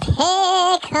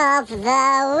 Pick of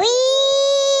the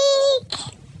week.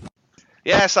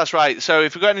 Yes, that's right. So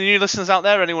if we've got any new listeners out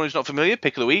there, anyone who's not familiar,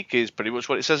 Pick of the Week is pretty much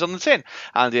what it says on the tin.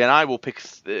 Andy and I will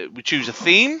we choose a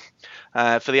theme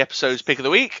for the episode's Pick of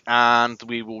the Week, and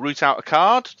we will root out a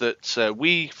card that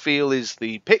we feel is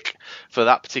the pick for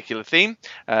that particular theme,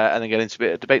 and then get into a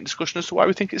bit of debate and discussion as to why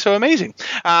we think it's so amazing.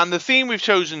 And the theme we've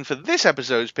chosen for this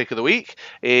episode's Pick of the Week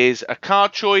is a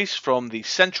card choice from the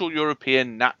Central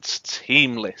European Nats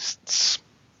team lists.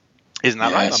 Isn't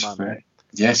that right, my man?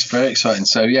 Yes, very exciting.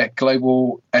 So, yeah,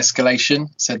 Global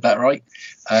Escalation, said that right.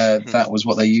 That was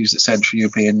what they used at Central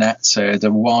European Nats. So, the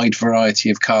wide variety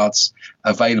of cards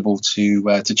available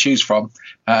to choose from.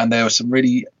 And there were some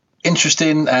really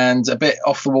interesting and a bit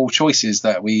off-the-wall choices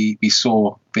that we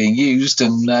saw being used.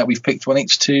 And we've picked one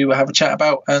each to have a chat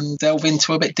about and delve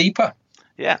into a bit deeper.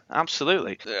 Yeah,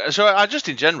 absolutely. So just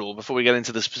in general, before we get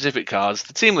into the specific cards,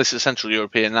 the team list of Central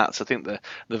European Nats, I think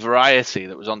the variety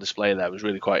that was on display there was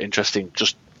really quite interesting,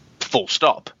 just full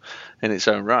stop in its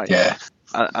own right. Yeah.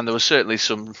 And there were certainly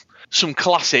some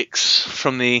classics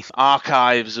from the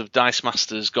archives of Dice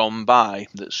Masters gone by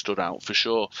that stood out for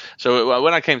sure. So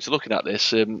when I came to looking at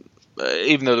this, even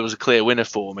though there was a clear winner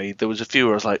for me, there was a few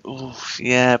where I was like, oh,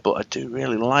 yeah, but I do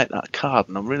really like that card,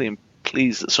 and I'm really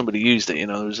pleased that somebody used it. It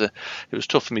was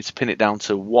tough for me to pin it down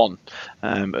to one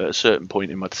at a certain point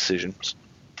in my decisions.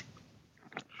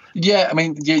 Yeah, I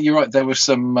mean, you're right. There were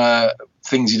some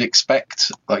things you'd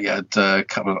expect, like you had a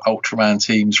couple of Ultraman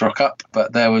teams rock up,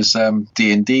 but there was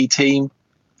D&D team.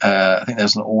 I think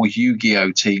there's an all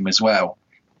Yu-Gi-Oh team as well.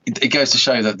 It goes to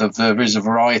show that there is a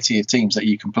variety of teams that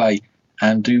you can play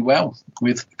and do well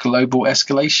with Global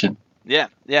Escalation. Yeah,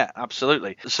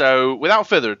 absolutely. So, without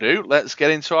further ado, let's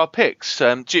get into our picks.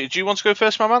 Do you want to go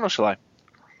first, my man, or shall I?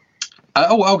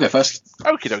 I'll go first.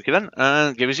 Okie dokie then.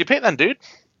 Give us your pick then, dude.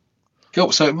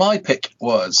 Cool. So my pick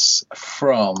was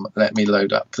from, let me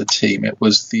load up the team. It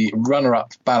was the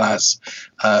runner-up Balaz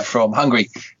from Hungary,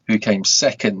 who came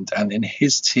second. And in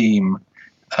his team,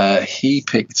 he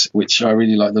picked, which I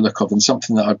really like the look of, and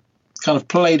something that I kind of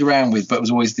played around with, but it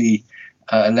was always the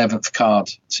 11th card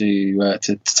to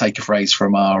take a phrase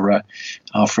from our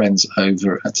friends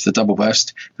over at the Double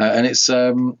Burst, and it's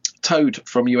Toad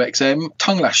from UXM,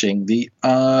 Tongue Lashing, the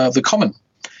common.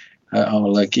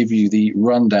 I'll give you the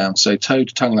rundown. So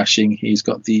Toad Tongue Lashing, he's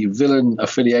got the villain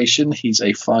affiliation. He's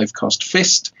a 5-cost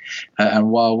fist, and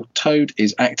while Toad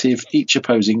is active, each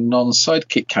opposing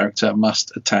non-sidekick character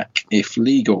must attack if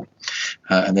legal.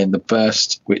 And then the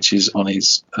burst, which is on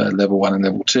his level 1 and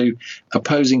level 2.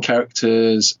 Opposing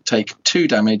characters take 2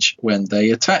 damage when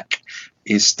they attack.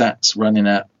 His stats running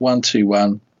at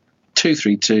 121,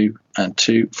 232, and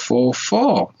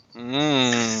 244.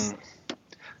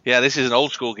 Yeah, this is an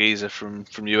old school geezer from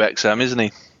UXM, isn't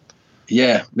he?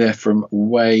 Yeah, they're from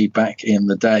way back in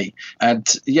the day. And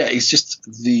yeah, it's just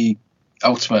the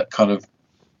ultimate kind of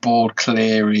board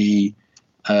cleary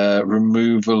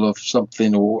removal of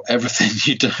something or everything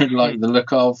you don't like the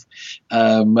look of,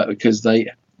 because they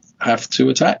have to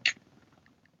attack.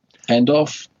 End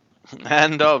of,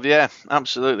 yeah,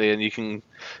 absolutely. And you can,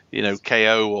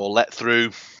 KO or let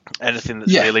through anything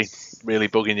that's really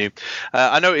bugging you.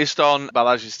 I noticed on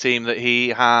Balaz's team that he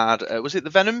had, was it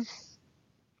the Venom?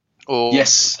 Or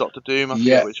yes. Dr. Doom? I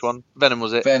forget which one. Venom,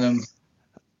 was it? Venom.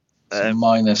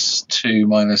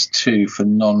 -2 for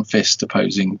non-fist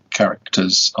opposing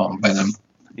characters on Venom.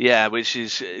 Yeah, which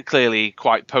is clearly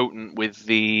quite potent with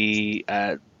the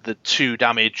 2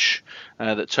 damage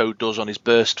that Toad does on his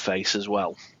burst face as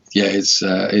well. Yeah, it's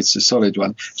a solid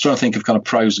one. I'm trying to think of kind of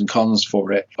pros and cons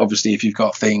for it. Obviously, if you've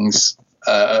got things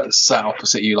sat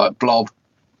opposite you like Blob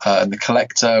and the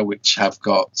Collector, which have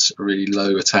got a really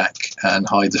low attack and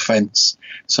high defense,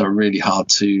 so really hard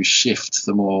to shift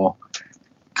the more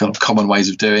kind of common ways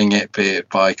of doing it, be it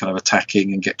by kind of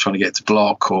attacking and trying to get to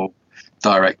block or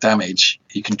direct damage.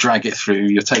 You can drag it through,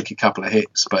 you'll take a couple of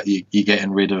hits, but you're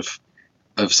getting rid of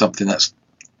something that's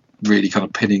really kind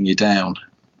of pinning you down.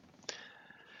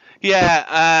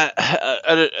 Yeah,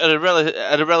 at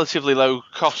a relatively low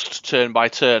cost turn by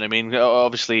turn. I mean,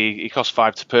 obviously he costs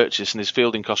 5 to purchase, and his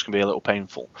fielding cost can be a little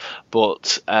painful.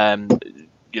 But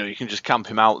you can just camp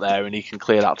him out there, and he can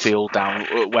clear that field down.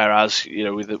 Whereas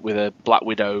with a Black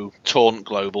Widow Taunt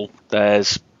Global,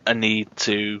 there's a need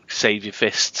to save your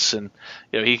fists, and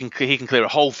he can clear a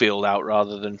whole field out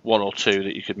rather than 1 or 2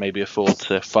 that you could maybe afford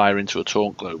to fire into a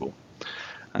Taunt Global.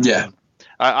 Yeah.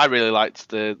 I really liked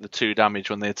the 2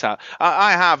 damage when they attack.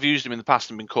 I have used him in the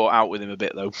past and been caught out with him a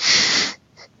bit, though.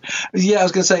 Yeah, I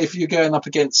was going to say, if you're going up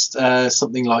against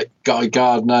something like Guy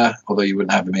Gardner, although you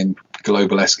wouldn't have him in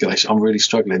Global Escalation. I'm really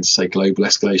struggling to say Global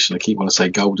Escalation. I keep wanting to say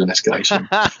Golden Escalation.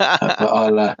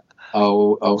 But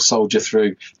I'll soldier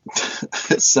through.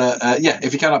 It's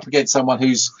if you come up against someone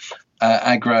who's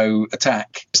aggro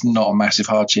attack, it's not a massive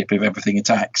hardship if everything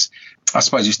attacks. I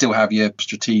suppose you still have your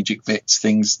strategic bits,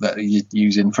 things that you're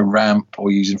using for ramp or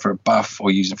using for a buff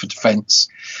or using for defense,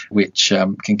 which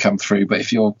can come through. But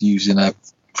if you're using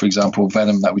for example,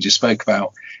 Venom that we just spoke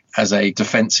about as a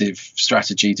defensive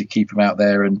strategy to keep him out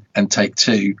there and take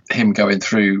 2, him going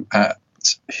through at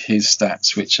his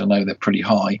stats, which I know they're pretty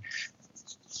high,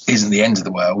 isn't the end of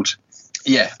the world.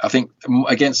 Yeah, I think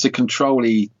against a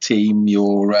control-y team,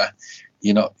 you're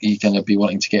going to be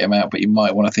wanting to get him out, but you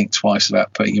might want to think twice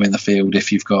about putting him in the field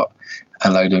if you've got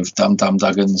a load of Dum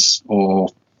Duggans or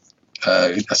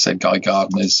I said Guy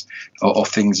Gardners or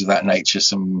things of that nature,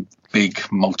 some big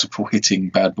multiple hitting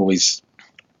bad boys.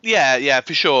 Yeah,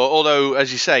 for sure. Although,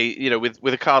 as you say,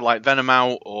 with a card like Venom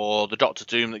out, or the Doctor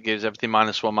Doom that gives everything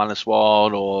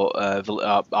 -1/-1,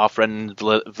 or our friend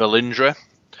Valindra.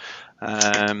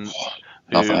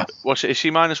 Is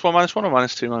she -1/-1 or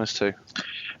 -2/-2?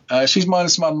 She's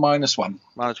 -1/-1.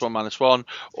 -1/-1,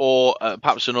 or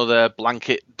perhaps another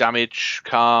blanket damage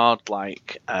card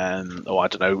like, I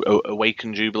don't know,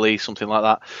 Awaken Jubilee, something like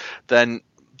that. Then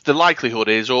the likelihood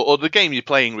is, or the game you're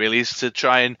playing really, is to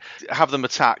try and have them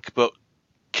attack, but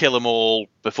kill them all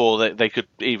before they could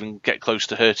even get close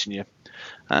to hurting you.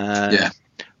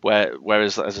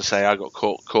 Whereas, as I say, I got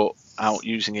caught out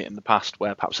using it in the past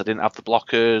where perhaps I didn't have the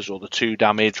blockers or the 2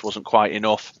 damage wasn't quite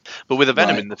enough. But with a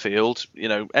Venom in the field,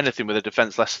 anything with a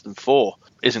defense less than 4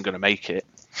 isn't going to make it.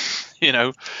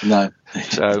 No.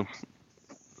 So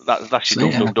that's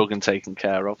your Dum Duggan taken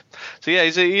care of. So yeah,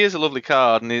 he is a lovely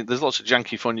card, and there's lots of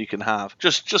janky fun you can have.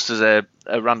 Just as a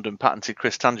random patented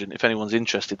Chris tangent, if anyone's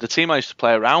interested, the team I used to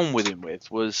play around with him with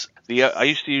was I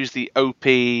used to use the OP.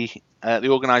 The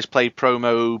Organised Play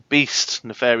promo Beast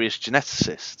Nefarious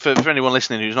Geneticist. For anyone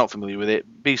listening who's not familiar with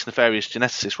it, Beast Nefarious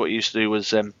Geneticist, what he used to do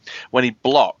was when he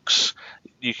blocks,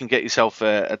 you can get yourself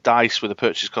a dice with a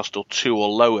purchase cost of 2 or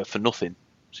lower for nothing.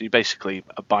 So you basically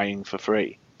are buying for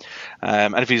free.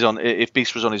 And if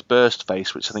Beast was on his burst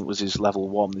face, which I think was his level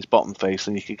 1, his bottom face,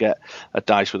 then you could get a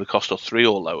dice with a cost of 3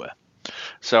 or lower.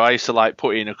 So I used to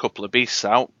put in a couple of Beasts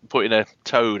out, put in a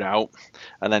Toad out,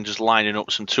 and then just lining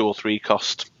up some 2 or 3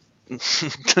 cost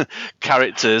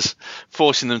characters,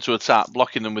 forcing them to attack,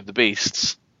 blocking them with the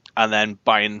beasts, and then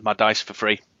buying my dice for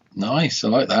free. Nice, I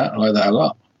like that a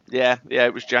lot. Yeah,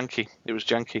 it was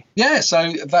janky. Yeah,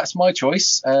 so that's my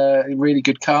choice. Really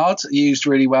good card, used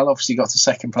really well. Obviously got to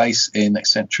second place in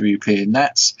Central European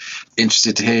Nats.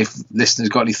 Interested to hear if listeners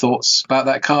got any thoughts about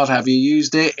that card. Have you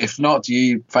used it? If not, do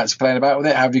you fancy playing about with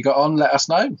it? Have you got on? Let us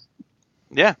know.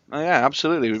 Yeah,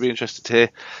 absolutely. We'd be interested to hear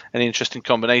any interesting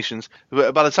combinations.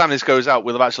 But by the time this goes out,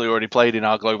 we'll have actually already played in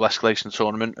our Global Escalation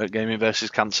tournament at Gaming vs.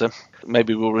 Cancer.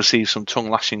 Maybe we'll receive some tongue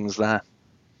lashings there.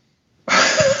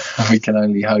 We can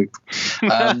only hope.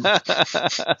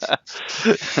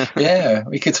 Yeah,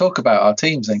 we could talk about our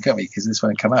teams then, can't we? Because this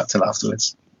won't come out till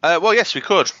afterwards. Well, yes, we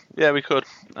could. Yeah, we could.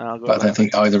 But I don't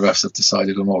think either of us have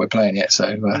decided on what we're playing yet.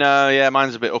 So no, yeah,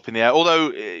 mine's a bit up in the air.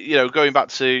 Although, going back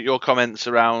to your comments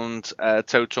around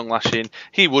Toad tongue lashing,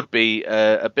 he would be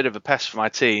a bit of a pest for my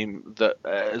team. That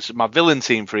as my villain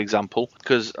team, for example,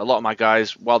 because a lot of my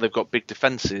guys, while they've got big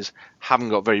defenses, haven't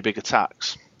got very big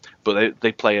attacks. But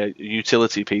they play a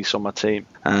utility piece on my team,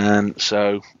 and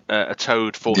so a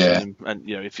Toad forcing them. And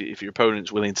if your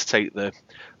opponent's willing to take the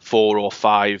 4 or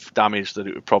 5 damage that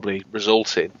it would probably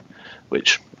result in,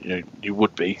 which you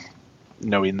would be,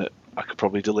 knowing that I could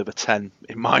probably deliver 10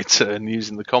 in my turn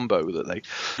using the combo that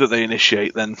they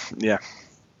initiate, then it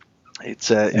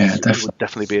would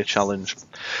definitely be a challenge.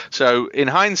 So in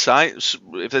hindsight,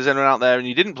 if there's anyone out there and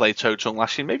you didn't play Toad tongue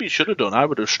lashing, maybe you should have done. I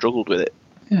would have struggled with it.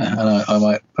 Yeah, and I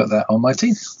might put that on my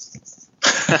team.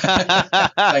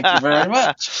 Thank you very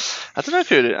much. I don't know if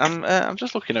you're. I'm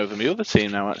just looking over my other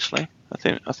team now. Actually, I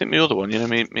think my other one,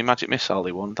 my Magic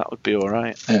Missile one, that would be all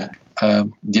right.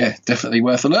 Yeah, definitely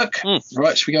worth a look.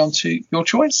 Right, should we go on to your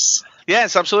choice?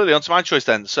 Yes, absolutely. On to my choice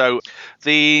then. So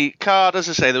the card, as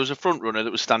I say, there was a front runner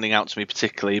that was standing out to me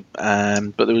particularly,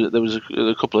 but there was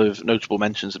a couple of notable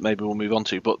mentions that maybe we'll move on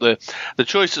to. But the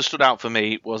choice that stood out for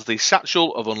me was the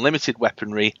Satchel of Unlimited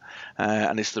Weaponry,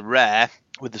 and it's the rare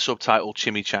with the subtitle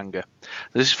Chimichanga.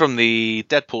 This is from the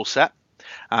Deadpool set,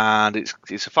 and it's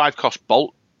a 5-cost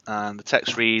bolt. And the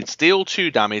text reads, deal 2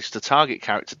 damage to target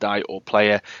character die or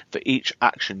player for each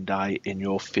action die in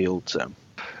your field zone.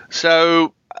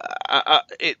 So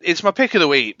it's my pick of the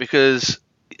week because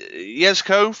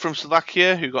Jesko from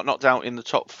Slovakia, who got knocked out in the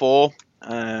top 4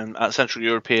 at Central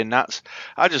European Nats,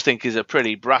 I just think is a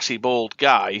pretty brassy, bald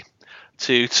guy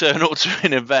to turn up to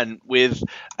an event with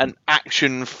an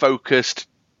action-focused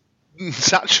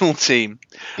satchel team.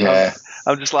 Yeah.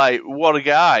 I'm just like, what a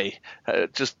guy.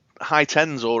 Just high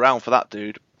tens all round for that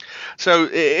dude. So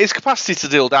his capacity to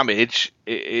deal damage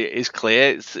is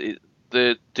clear.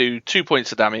 They do 2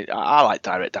 points of damage. I like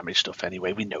direct damage stuff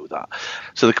anyway, we know that.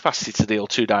 So the capacity to deal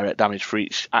 2 direct damage for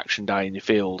each action die in your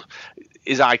field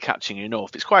is eye-catching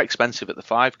enough. It's quite expensive at the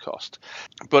 5 cost.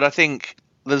 But I think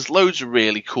there's loads of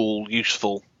really cool,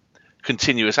 useful,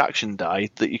 continuous action die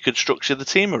that you could structure the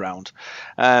team around.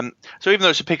 So even though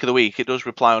it's a pick of the week, it does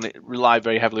rely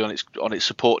very heavily on its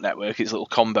support network, its little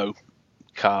combo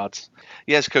cards.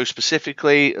 Yezko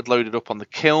specifically had loaded up on the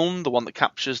Kiln, the one that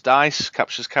captures dice,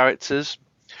 captures characters.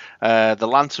 The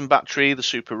Lantern Battery, the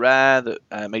super rare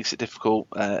that makes it difficult,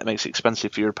 makes it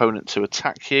expensive for your opponent to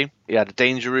attack you. He had a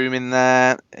Danger Room in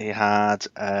there. He had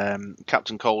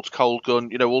Captain Cold's Cold Gun.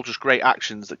 All just great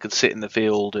actions that could sit in the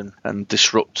field and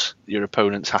disrupt your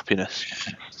opponent's happiness.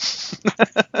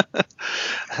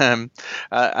 And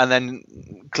then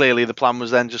clearly the plan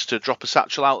was then just to drop a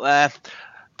satchel out there,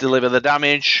 deliver the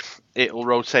damage. It'll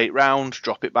rotate round,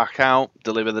 drop it back out,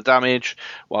 deliver the damage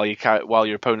while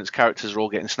your opponent's characters are all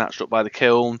getting snatched up by the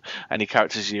Kiln. Any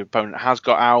characters your opponent has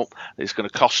got out, it's going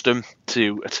to cost them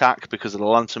to attack because of the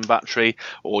Lantern Battery,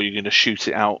 or you're going to shoot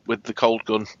it out with the Cold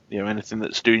Gun. Anything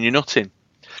that's doing you nothing.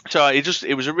 So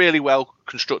it was a really well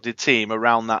constructed team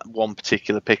around that one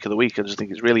particular pick of the week. I just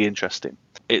think it's really interesting.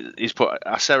 He's put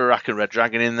a Acererak and Red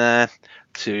Dragon in there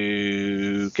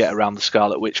to get around the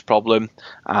Scarlet Witch problem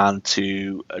and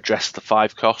to address the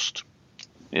 5 cost,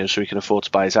 so he can afford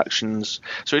to buy his actions.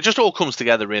 So it just all comes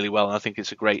together really well, and I think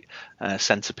it's a great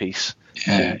centerpiece.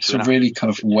 Yeah, it's a really kind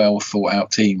of well thought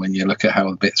out team when you look at how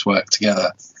the bits work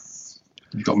together.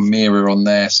 You've got Mira on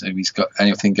there, so he's got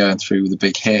anything going through with a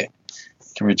big hit.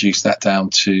 Can reduce that down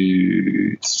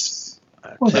to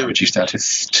reduced down to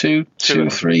two or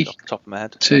three. Off the top of my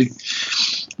head. 2.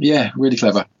 Yeah, really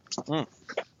clever.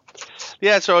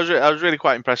 Yeah, so I was really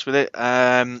quite impressed with it,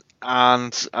 and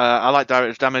I like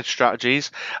direct damage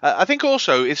strategies. I think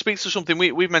also it speaks to something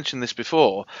we've mentioned this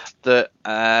before, that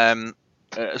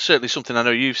certainly something I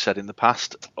know you've said in the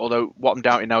past, although what I'm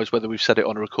doubting now is whether we've said it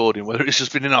on a recording, whether it's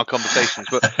just been in our conversations.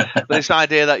 But this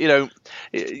idea that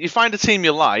you find a team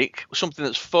you like, something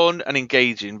that's fun and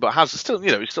engaging, but it's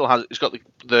got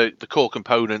the core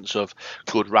components of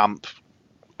good ramp,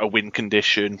 a win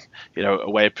condition,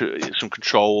 a way of some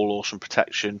control or some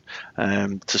protection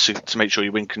to make sure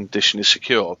your win condition is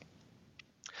secure.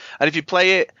 And if you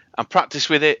play it and practice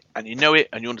with it and you know it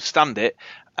and you understand it,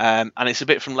 and it's a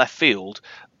bit from left field,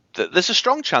 there's a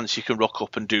strong chance you can rock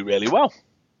up and do really well.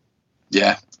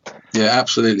 Yeah,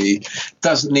 absolutely.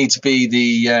 Doesn't need to be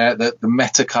the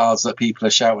meta cards that people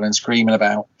are shouting and screaming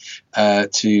about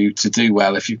to do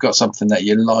well. If you've got something that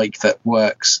you like that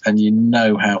works and you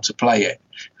know how to play it,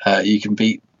 you can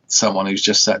beat someone who's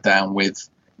just sat down with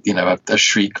a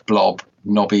Shriek, Blob,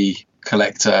 Nobby,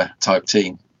 Collector type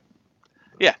team.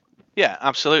 Yeah,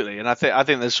 absolutely, and I think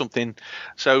there's something.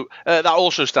 So that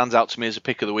also stands out to me as a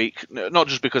pick of the week, not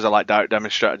just because I like direct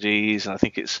damage strategies and I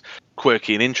think it's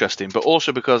quirky and interesting, but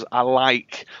also because I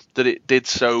like that it did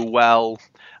so well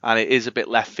and it is a bit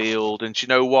left field. And you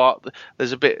know what?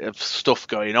 There's a bit of stuff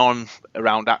going on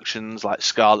around actions like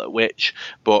Scarlet Witch,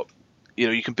 but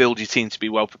you can build your team to be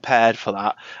well prepared for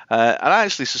that. And I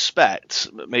actually suspect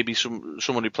maybe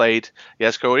someone who played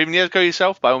Yezko, or even Yezko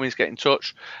yourself, by all means get in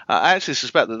touch. I actually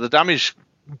suspect that the damage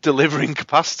delivering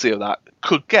capacity of that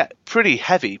could get pretty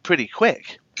heavy pretty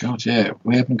quick. God, yeah,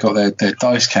 we haven't got their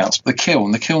dice counts. The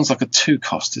Kiln's like a 2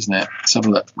 cost, isn't it? Let's have a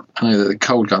look. I know that the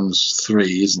Cold Gun's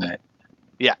 3, isn't it?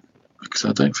 Yeah. Because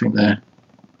I don't think they're...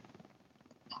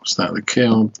 What's that? The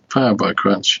Kiln, powered by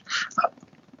Crunch.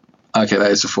 Okay,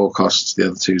 that is a 4 costs. The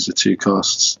other 2's are 2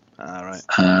 costs. All right.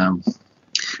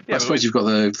 I suppose you've got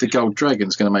the Gold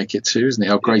Dragon's going to make it too, isn't it?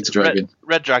 Our Greater Dragon.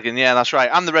 Red Dragon, yeah, that's right.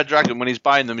 And the Red Dragon, when he's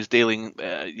buying them, is dealing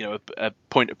a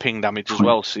point of ping damage as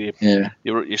well. So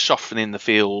you're softening the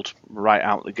field right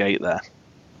out the gate there.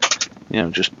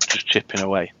 Just chipping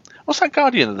away. What's that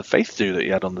Guardian of the Faith do that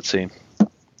you had on the team?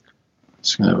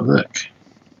 Let's have a look.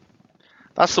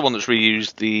 That's the one that's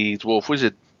reused the Dwarf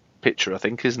Wizard picture, I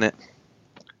think, isn't it?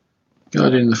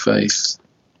 Guardian of the Faith.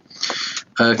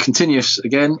 Continuous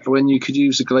again. When you could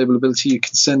use a global ability, you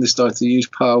can send this die to the use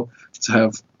pile to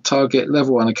have target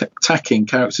level 1 attacking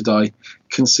character die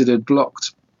considered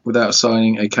blocked without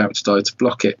assigning a character die to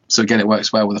block it. So again, it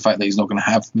works well with the fact that he's not going to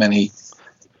have many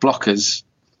blockers.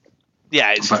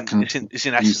 Yeah, it's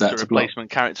in essence a replacement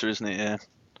character, isn't it?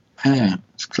 Yeah,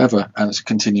 it's clever, and it's a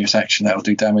continuous action that will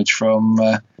do damage from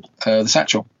the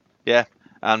satchel. Yeah,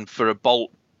 and for a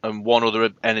bolt and one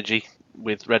other energy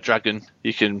with Red Dragon,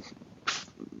 you can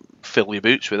fill your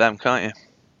boots with them, can't you?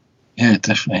 Yeah,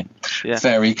 definitely. Yeah.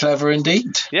 Very clever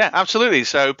indeed. Yeah, absolutely.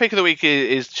 So pick of the week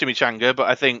is Chimichanga, but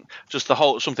I think just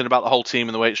something about the whole team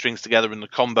and the way it strings together and the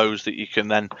combos that you can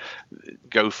then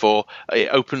go for. It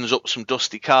opens up some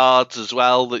dusty cards as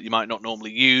well that you might not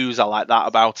normally use. I like that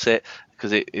about it,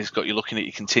 because it's got you looking at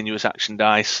your continuous action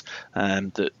dice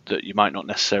that you might not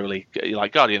necessarily.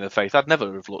 Like Guardian of the Faith, I'd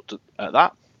never have looked at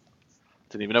that.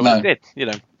 Didn't even know what it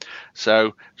did,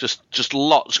 So just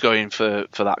lots going for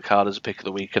that card as a pick of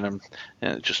the week, and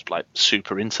I'm just like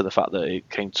super into the fact that it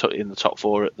came in the top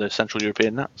 4 at the Central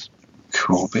European Nats.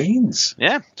 Cool beans.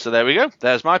 Yeah, so there we go.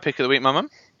 There's my pick of the week, my mum.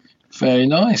 Very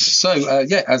nice. So,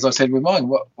 as I said with mine,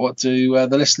 what do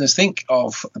the listeners think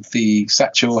of the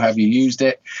satchel? Have you used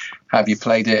it? Have you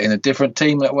played it in a different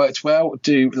team that worked well?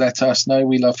 Do let us know.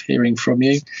 We love hearing from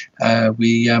you.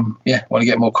 We want to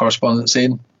get more correspondence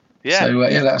in. Yeah. So,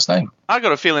 let us know. I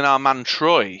got a feeling our man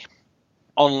Troy,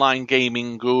 online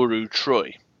gaming guru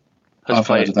Troy, I've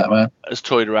heard of that, man. Has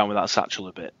toyed around with that satchel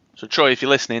a bit. So, Troy, if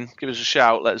you're listening, give us a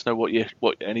shout. Let us know what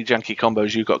any janky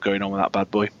combos you've got going on with that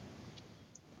bad boy.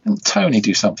 And Tony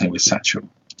do something with satchel.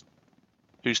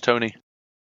 Who's Tony?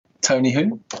 Tony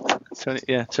who? Tony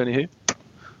who?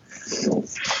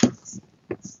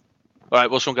 All right,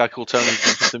 what's one guy called Tony?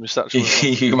 Something with satchel?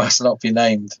 You must not be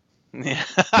named. Yeah.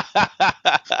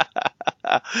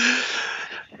 I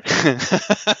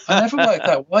never worked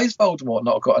out, why has Voldemort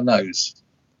not got a nose?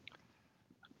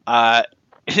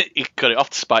 He cut it off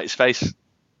to spite his face.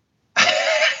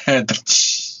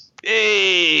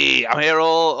 Hey, I'm here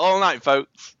all night,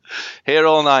 folks. Here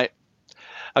all night.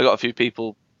 I got a few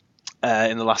people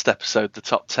in the last episode, the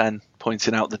top 10,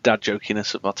 pointing out the dad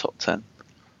jokiness of my top 10.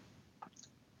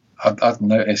 I've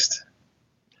noticed.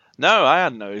 No, I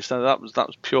hadn't noticed. That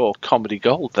was pure comedy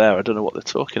gold there. I don't know what they're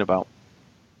talking about.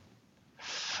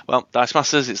 Well, Dice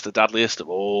Masters, it's the dadliest of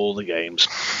all the games.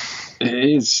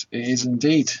 It is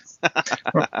indeed.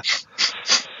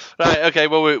 Right, okay,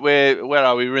 well, where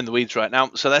are we? We're in the weeds right now.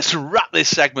 So let's wrap this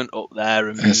segment up there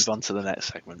and move on to the next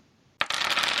segment.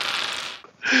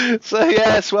 So,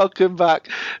 yes, welcome back.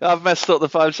 I've messed up the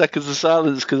 5 seconds of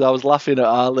silence because I was laughing at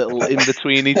our little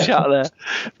in-betweeny chat there.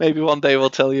 Maybe one day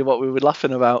we'll tell you what we were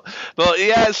laughing about. But,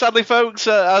 yeah, sadly, folks,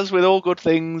 as with all good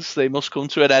things, they must come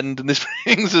to an end. And this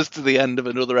brings us to the end of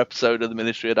another episode of the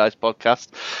Ministry of Dice podcast.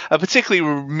 A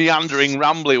particularly meandering,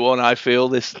 rambly one, I feel,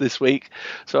 this week.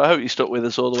 So I hope you stuck with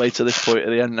us all the way to this point at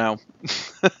the end now.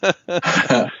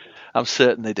 I'm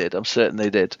certain they did.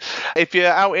 If you're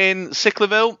out in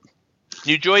Sicklerville,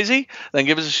 New Jersey, then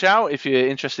give us a shout if you're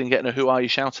interested in getting a Who Are You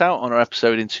shout out on our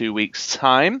episode in 2 weeks'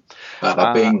 time.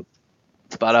 Bada bing.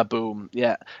 Bada boom.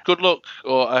 Yeah. Good luck,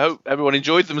 or I hope everyone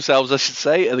enjoyed themselves, I should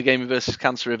say, at the Gaming vs.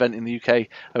 Cancer event in the UK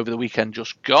over the weekend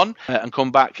just gone. And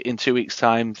come back in 2 weeks'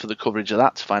 time for the coverage of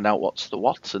that to find out what's the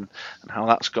what and how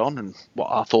that's gone and what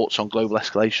our thoughts on global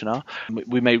escalation are.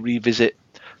 We may revisit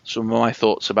some of my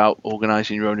thoughts about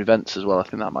organising your own events as well. I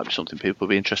think that might be something people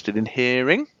will be interested in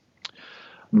hearing.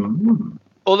 Mm.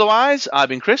 Otherwise, I've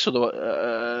been Chris. Messed that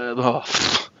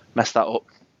up.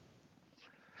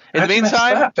 In the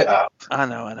meantime, that bit up? I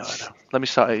know. Let me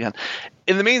start it again.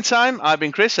 In the meantime, I've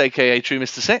been Chris, aka True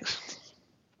Mr. Six.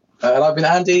 And I've been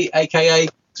Andy, aka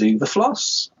Do the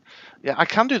Floss. Yeah, I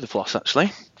can do the floss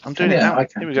actually. I'm doing it now.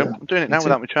 Here we go. I'm doing it now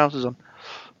without my trousers on.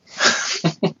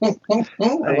 I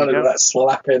wonder what that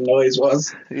slapping noise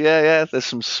was. Yeah. There's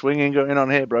some swinging going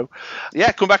on here, bro.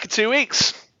 Yeah, come back in 2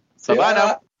 weeks. Bye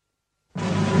now.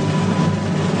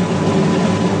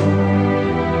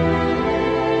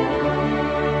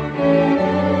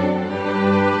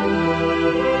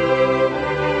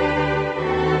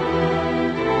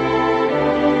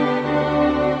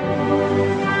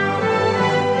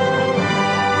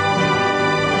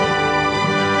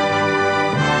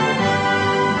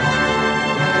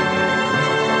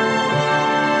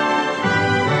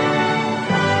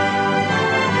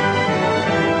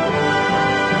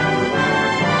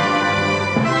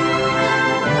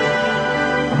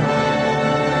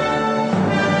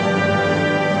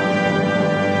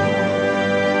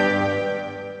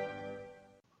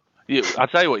 I'll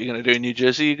tell you what you're going to do in New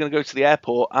Jersey. You're going to go to the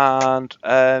airport and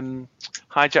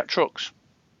hijack trucks.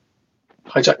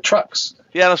 Hijack trucks?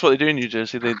 Yeah, that's what they do in New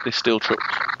Jersey. They steal trucks.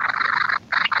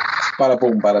 Bada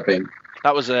boom, bada bing.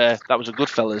 That was a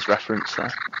Goodfellas reference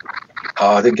there.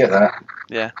 Oh, I didn't get that.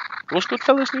 Yeah. Was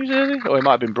Goodfellas New Jersey? Or it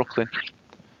might have been Brooklyn.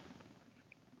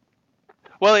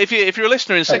 Well, if you're a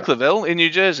listener in Sicklerville in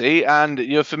New Jersey and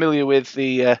you're familiar with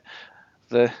the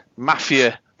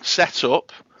mafia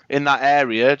setup in that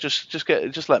area,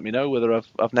 just let me know whether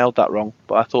I've nailed that wrong.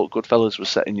 But I thought Goodfellas was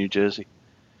set in New Jersey.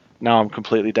 Now I'm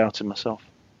completely doubting myself.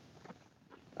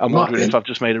 I'm wondering if I've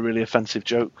just made a really offensive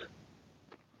joke.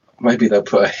 Maybe they'll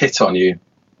put a hit on you.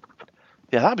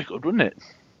 Yeah, that'd be good, wouldn't it?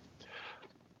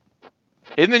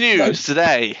 In the news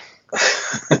today,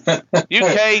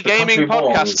 UK gaming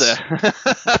podcaster.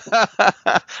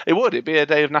 It'd be a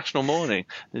day of national mourning,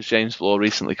 as James Law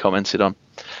recently commented on.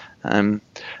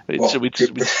 We'd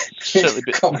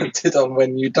commented on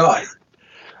when you die.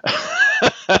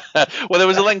 Well, there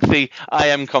was a lengthy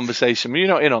IM conversation. Were you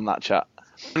not in on that chat?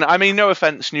 I mean, no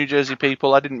offence, New Jersey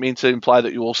people. I didn't mean to imply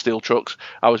that you all steal trucks.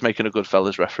 I was making a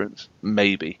Goodfellas reference.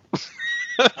 Maybe.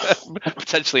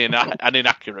 Potentially an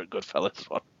inaccurate Goodfellas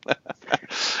one.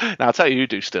 Now, I'll tell you who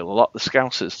do steal a lot, the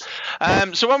Scousers.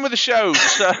 So on with the show.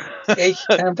 Hey,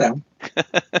 calm down.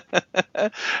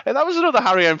 And that was another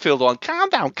Harry Enfield one. Calm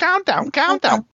down.